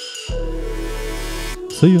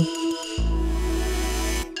 See you.